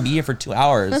 I don't want to be here for 2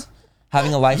 hours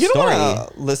having a life You don't story. wanna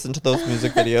listen to those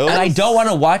music videos. And I don't want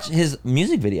to watch his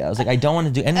music videos. Like I don't want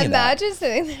to do any of that. Imagine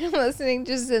sitting there listening,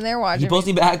 just sitting there watching. He pulls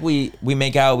me back. We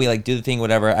make out. We like do the thing,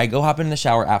 whatever. I go hop in the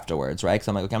shower afterwards, right? Because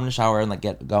I'm like, okay, I'm in the shower and like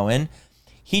get going.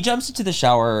 He jumps into the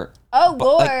shower. Oh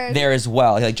Lord. Like, there as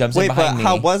well. He like jumps Wait, in behind but me.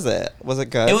 how was it? Was it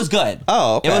good? It was good.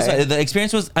 Oh, okay. It was the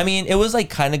experience was. I mean, it was like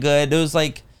kind of good. It was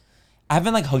like I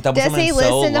haven't like hooked up with Does someone he in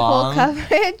so listen to full long.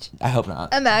 coverage? I hope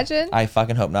not. Imagine. I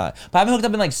fucking hope not. But I haven't hooked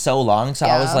up in like so long, so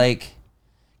I was Yeah. like,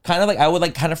 kind of like I would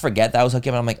like kind of forget that I was hooking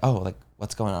up, and I'm like, oh, like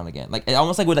what's going on again? Like it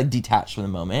almost like would like detach from the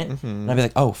moment, and I'd be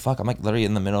like, oh fuck, I'm like literally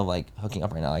in the middle of like hooking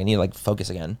up right now. I need to like focus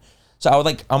again. So I would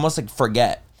like almost like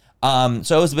forget. So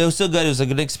it was still good. It was a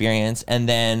good experience. And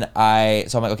then I'm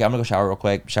like, okay, I'm gonna go shower real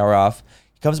quick, shower off.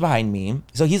 He comes behind me.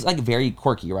 So he's like very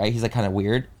quirky, right? He's like kind of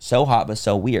weird, so hot but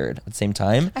so weird at the same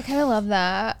time. I kind of love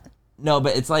that. No,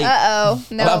 but it's like. Oh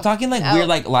no. I'm talking like No. weird,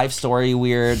 like life story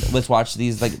weird. Let's watch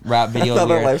these like rap videos.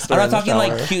 Another Weird. life story I'm not in the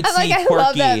talking like shower. cutesy, I'm like, I quirky.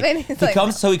 love that, but he's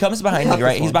like, he comes behind me, Not right?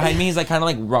 this He's one. behind me. He's like kind of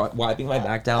like wiping my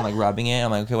back down, like rubbing it. I'm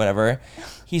like, okay, whatever.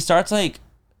 He starts like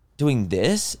doing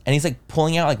this, and he's like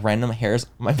pulling out like random hairs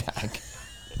on my back.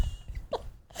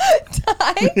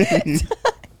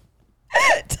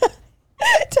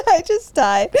 Ty just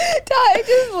died. Ty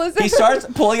just listen. He starts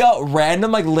pulling out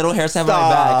random like little hairs on my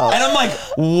back, Stop. and I'm like,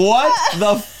 what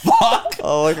the fuck?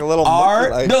 Oh, like a little Are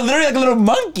monkey, like- no, literally like a little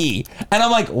monkey, and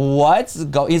I'm like, what's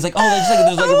go? He's like, oh, there's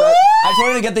like I just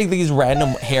wanted to get these random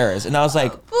hairs, and I was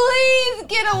like, Please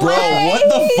get away. bro, what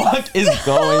the fuck is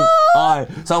going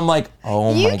on? So I'm like,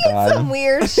 oh You my get god, some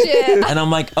weird shit. and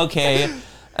I'm like, okay,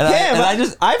 and Damn, I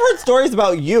just. I've heard stories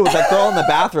about you, that girl in the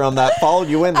bathroom that followed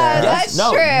you in there. That's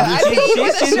true. I've seen you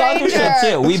with a she's gone through shit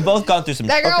stranger. too. We've both gone through some.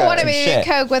 That girl Okay. wanted me to Shit.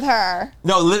 do coke with her.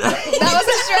 No, literally. That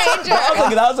was a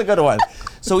stranger. that was a good one.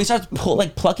 So he starts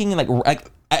plucking and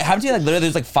like I haven't seen like literally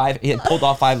there's like 5. He had pulled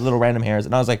off 5 little random hairs,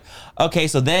 and I was like, okay.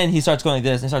 So then he starts going like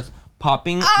this and he starts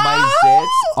popping my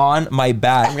zits on my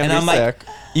back, gonna and be I'm like, sick.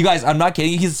 you guys, I'm not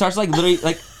kidding. He starts like literally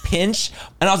like pinch,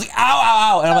 and I was like, ow,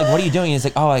 ow, ow, and I'm like, what are you doing? And he's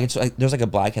like, oh, like, it's like there's like a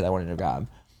blackhead I wanted to grab,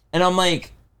 and I'm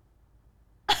like.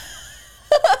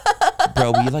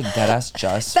 Bro, we like deadass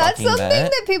just That's fucking something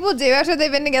met. that people do after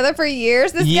they've been together for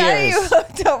years. This guy Years. you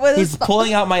hooked up with He's is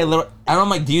pulling out my little. And I'm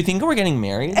like, do you think we're getting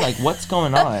married? Like, what's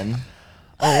going on?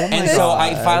 Oh my And so God.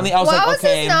 I was Why like, was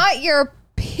okay. this not your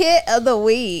pit of the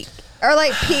week? Or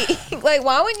like pee. Like,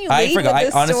 why wouldn't you leave I forgot. with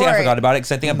this Honestly, I story? forgot about it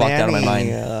because I think I blocked it out of my mind.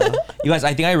 Manny, You guys,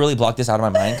 I think I really blocked this out of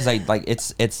my mind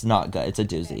because it's not good. It's a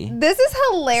doozy. This is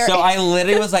hilarious. So I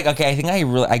literally was like, okay, I think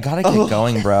I gotta get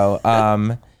going, bro.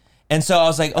 And so I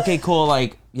was like, okay, cool.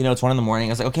 Like, it's 1 a.m. I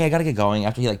was like, okay, I gotta get going.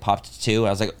 After he like popped 2, I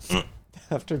was like,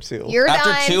 after 2. You're after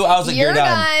done. 2, I was like, you're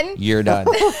done. You're done.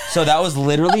 So that was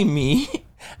literally me.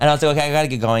 And I was like, okay, I gotta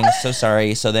get going. So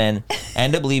sorry. So then I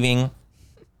ended up leaving.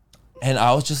 And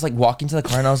I was just like walking to the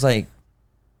car and I was like,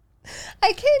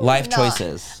 I can't. life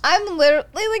choices. I'm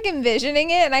literally like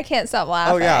envisioning it and I can't stop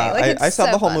laughing. Oh yeah, Like, it's I saw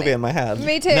so the whole funny. movie in my head.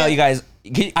 Me too. No, you guys,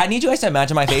 I need you guys to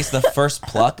imagine my face, the first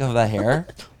pluck of the hair.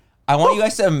 I want you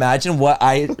guys to imagine what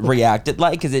I reacted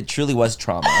like because it truly was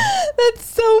trauma. That's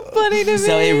so funny to me.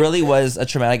 So it really was a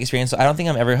traumatic experience. So I don't think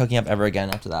I'm ever hooking up ever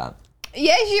again after that.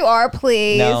 Yes, you are.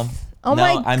 Please. No. Oh No,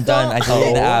 my God. I'm done. I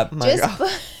deleted the app. my Just.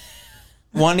 God.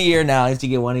 1 a year now. I have to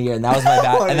get 1 a year. And that was my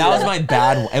bad. And that was my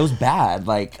bad. It was bad.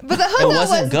 Like, But the it hookup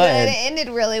wasn't was good. It ended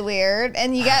really weird,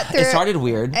 and you got through. It started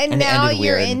weird. and it now ended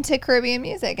you're weird. into Caribbean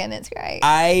music, and it's great.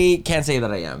 I can't say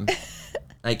that I am.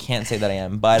 I can't say that I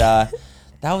am. But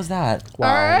that was that. All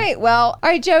right. Well, all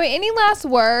right, Joey. Any last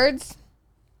words?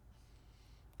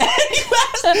 You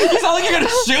sound like you're going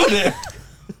to shoot him.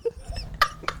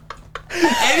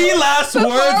 Any last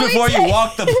words we before you take-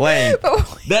 walk the plane?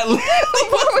 That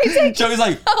Before we take Joey's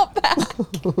like,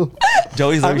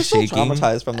 Joey's I'm like still shaking.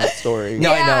 traumatized from that story.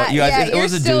 No, I know. You guys, Yeah, it you're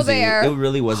was a still doozy. there. It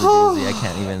really was a doozy. I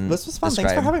can't even. This was fun. Describe.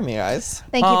 Thanks for having me, guys.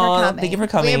 Thank you for Aw, coming. thank you for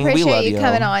coming. We We appreciate love you you.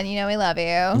 coming on. You know, we love you.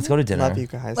 Let's go to dinner. Love you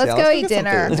guys. Let's Yeah, go eat get some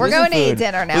dinner. food. We're Let's get going some to eat food.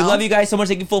 dinner now. We love you guys so much.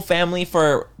 Thank you, full family,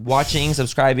 for watching,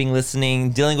 subscribing,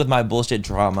 listening, dealing with my bullshit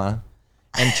drama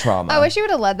and trauma. I wish you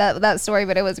would have led that story,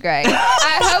 but it was great.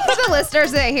 I hope for the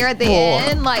listeners that are here at the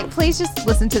end, like, please just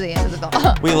listen to the end of the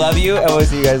film. We love you, and we'll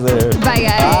see you guys later. Bye,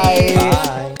 guys.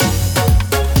 Bye.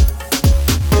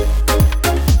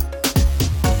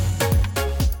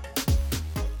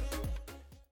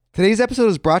 Today's episode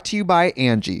is brought to you by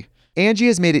Angie. Angie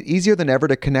has made it easier than ever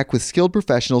to connect with skilled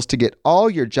professionals to get all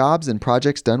your jobs and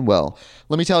projects done well.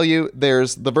 Let me tell you,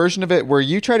 there's the version of it where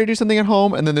you try to do something at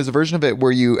home, and then there's a version of it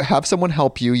where you have someone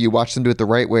help you, you watch them do it the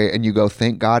right way, and you go,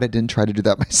 thank God I didn't try to do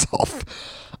that myself.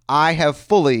 I have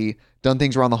fully done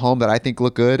things around the home that I think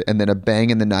look good, and then a bang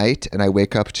in the night, and I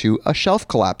wake up to a shelf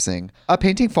collapsing, a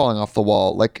painting falling off the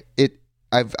wall. Like,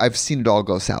 I've seen it all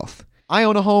go south. I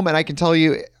own a home, and I can tell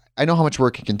you, I know how much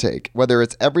work it can take. Whether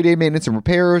it's everyday maintenance and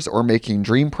repairs or making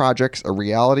dream projects a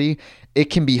reality, it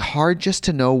can be hard just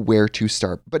to know where to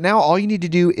start. But now all you need to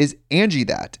do is Angie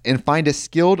that and find a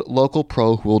skilled local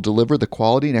pro who will deliver the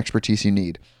quality and expertise you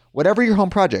need. Whatever your home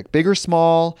project, big or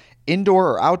small,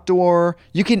 indoor or outdoor,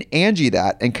 you can Angie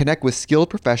that and connect with skilled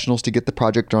professionals to get the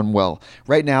project done well.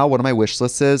 Right now, one of my wish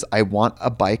lists is I want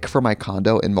a bike for my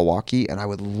condo in Milwaukee, and I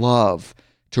would love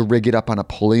to rig it up on a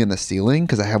pulley in the ceiling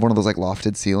because I have one of those like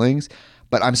lofted ceilings,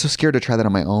 but I'm so scared to try that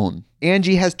on my own.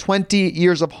 Angie has 20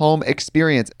 years of home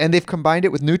experience, and they've combined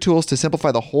it with new tools to simplify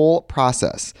the whole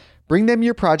process. Bring them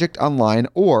your project online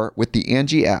or with the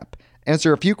Angie app.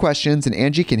 Answer a few questions and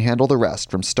Angie can handle the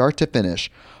rest from start to finish,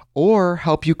 or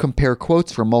help you compare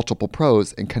quotes from multiple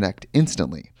pros and connect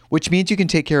instantly, which means you can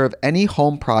take care of any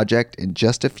home project in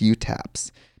just a few taps.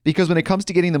 Because when it comes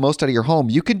to getting the most out of your home,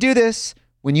 you can do this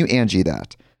when you Angie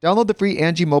that. Download the free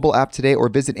Angie mobile app today or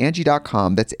visit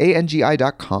Angie.com. That's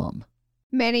ANGI.com.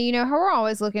 Manny, you know how we're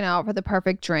always looking out for the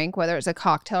perfect drink, whether it's a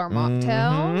cocktail or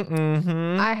mocktail?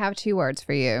 Mm-hmm. I have 2 words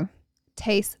for you.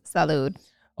 Taste salud.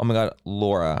 Oh my God,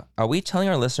 Laura, are we telling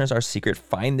our listeners our secret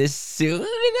find this soon?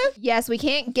 Yes, we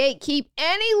can't gatekeep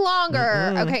any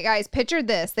longer. Okay, guys, picture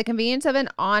this. The convenience of an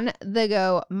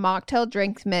on-the-go mocktail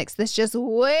drink mix that's just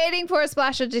waiting for a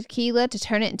splash of tequila to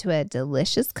turn it into a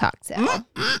delicious cocktail.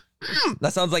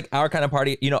 That sounds like our kind of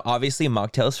party. Obviously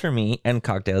mocktails for me and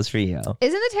cocktails for you.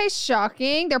 Isn't the taste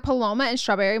shocking? Their Paloma and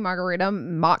strawberry margarita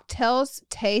mocktails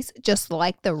taste just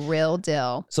like the real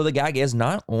deal. So the gag is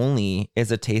not only is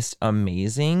the taste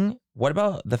amazing, what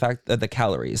about the fact that the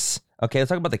calories? Okay, let's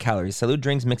talk about the calories. Salud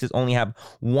Drinks mixes only have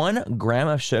 1 gram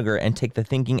of sugar and take the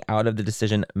thinking out of the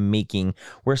decision making.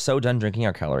 We're so done drinking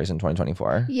our calories in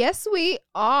 2024. Yes, we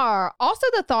are. Also,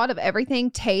 the thought of everything,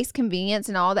 taste, convenience,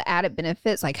 and all the added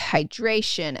benefits like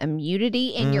hydration, immunity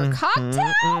in your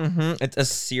cocktail. It's a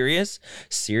serious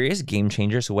game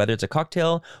changer. So whether it's a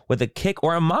cocktail with a kick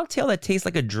or a mocktail that tastes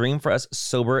like a dream for us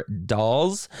sober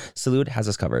dolls, Salud has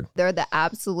us covered. They're the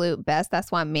absolute best.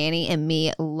 That's why Manny and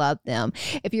me love them.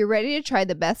 If you're ready to try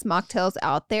the best mocktails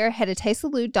out there, head to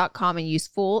tastesalud.com and use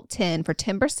full10 for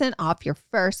 10% off your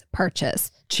first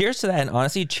purchase. Cheers to that, and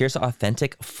honestly, cheers to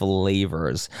authentic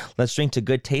flavors. Let's drink to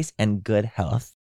good taste and good health.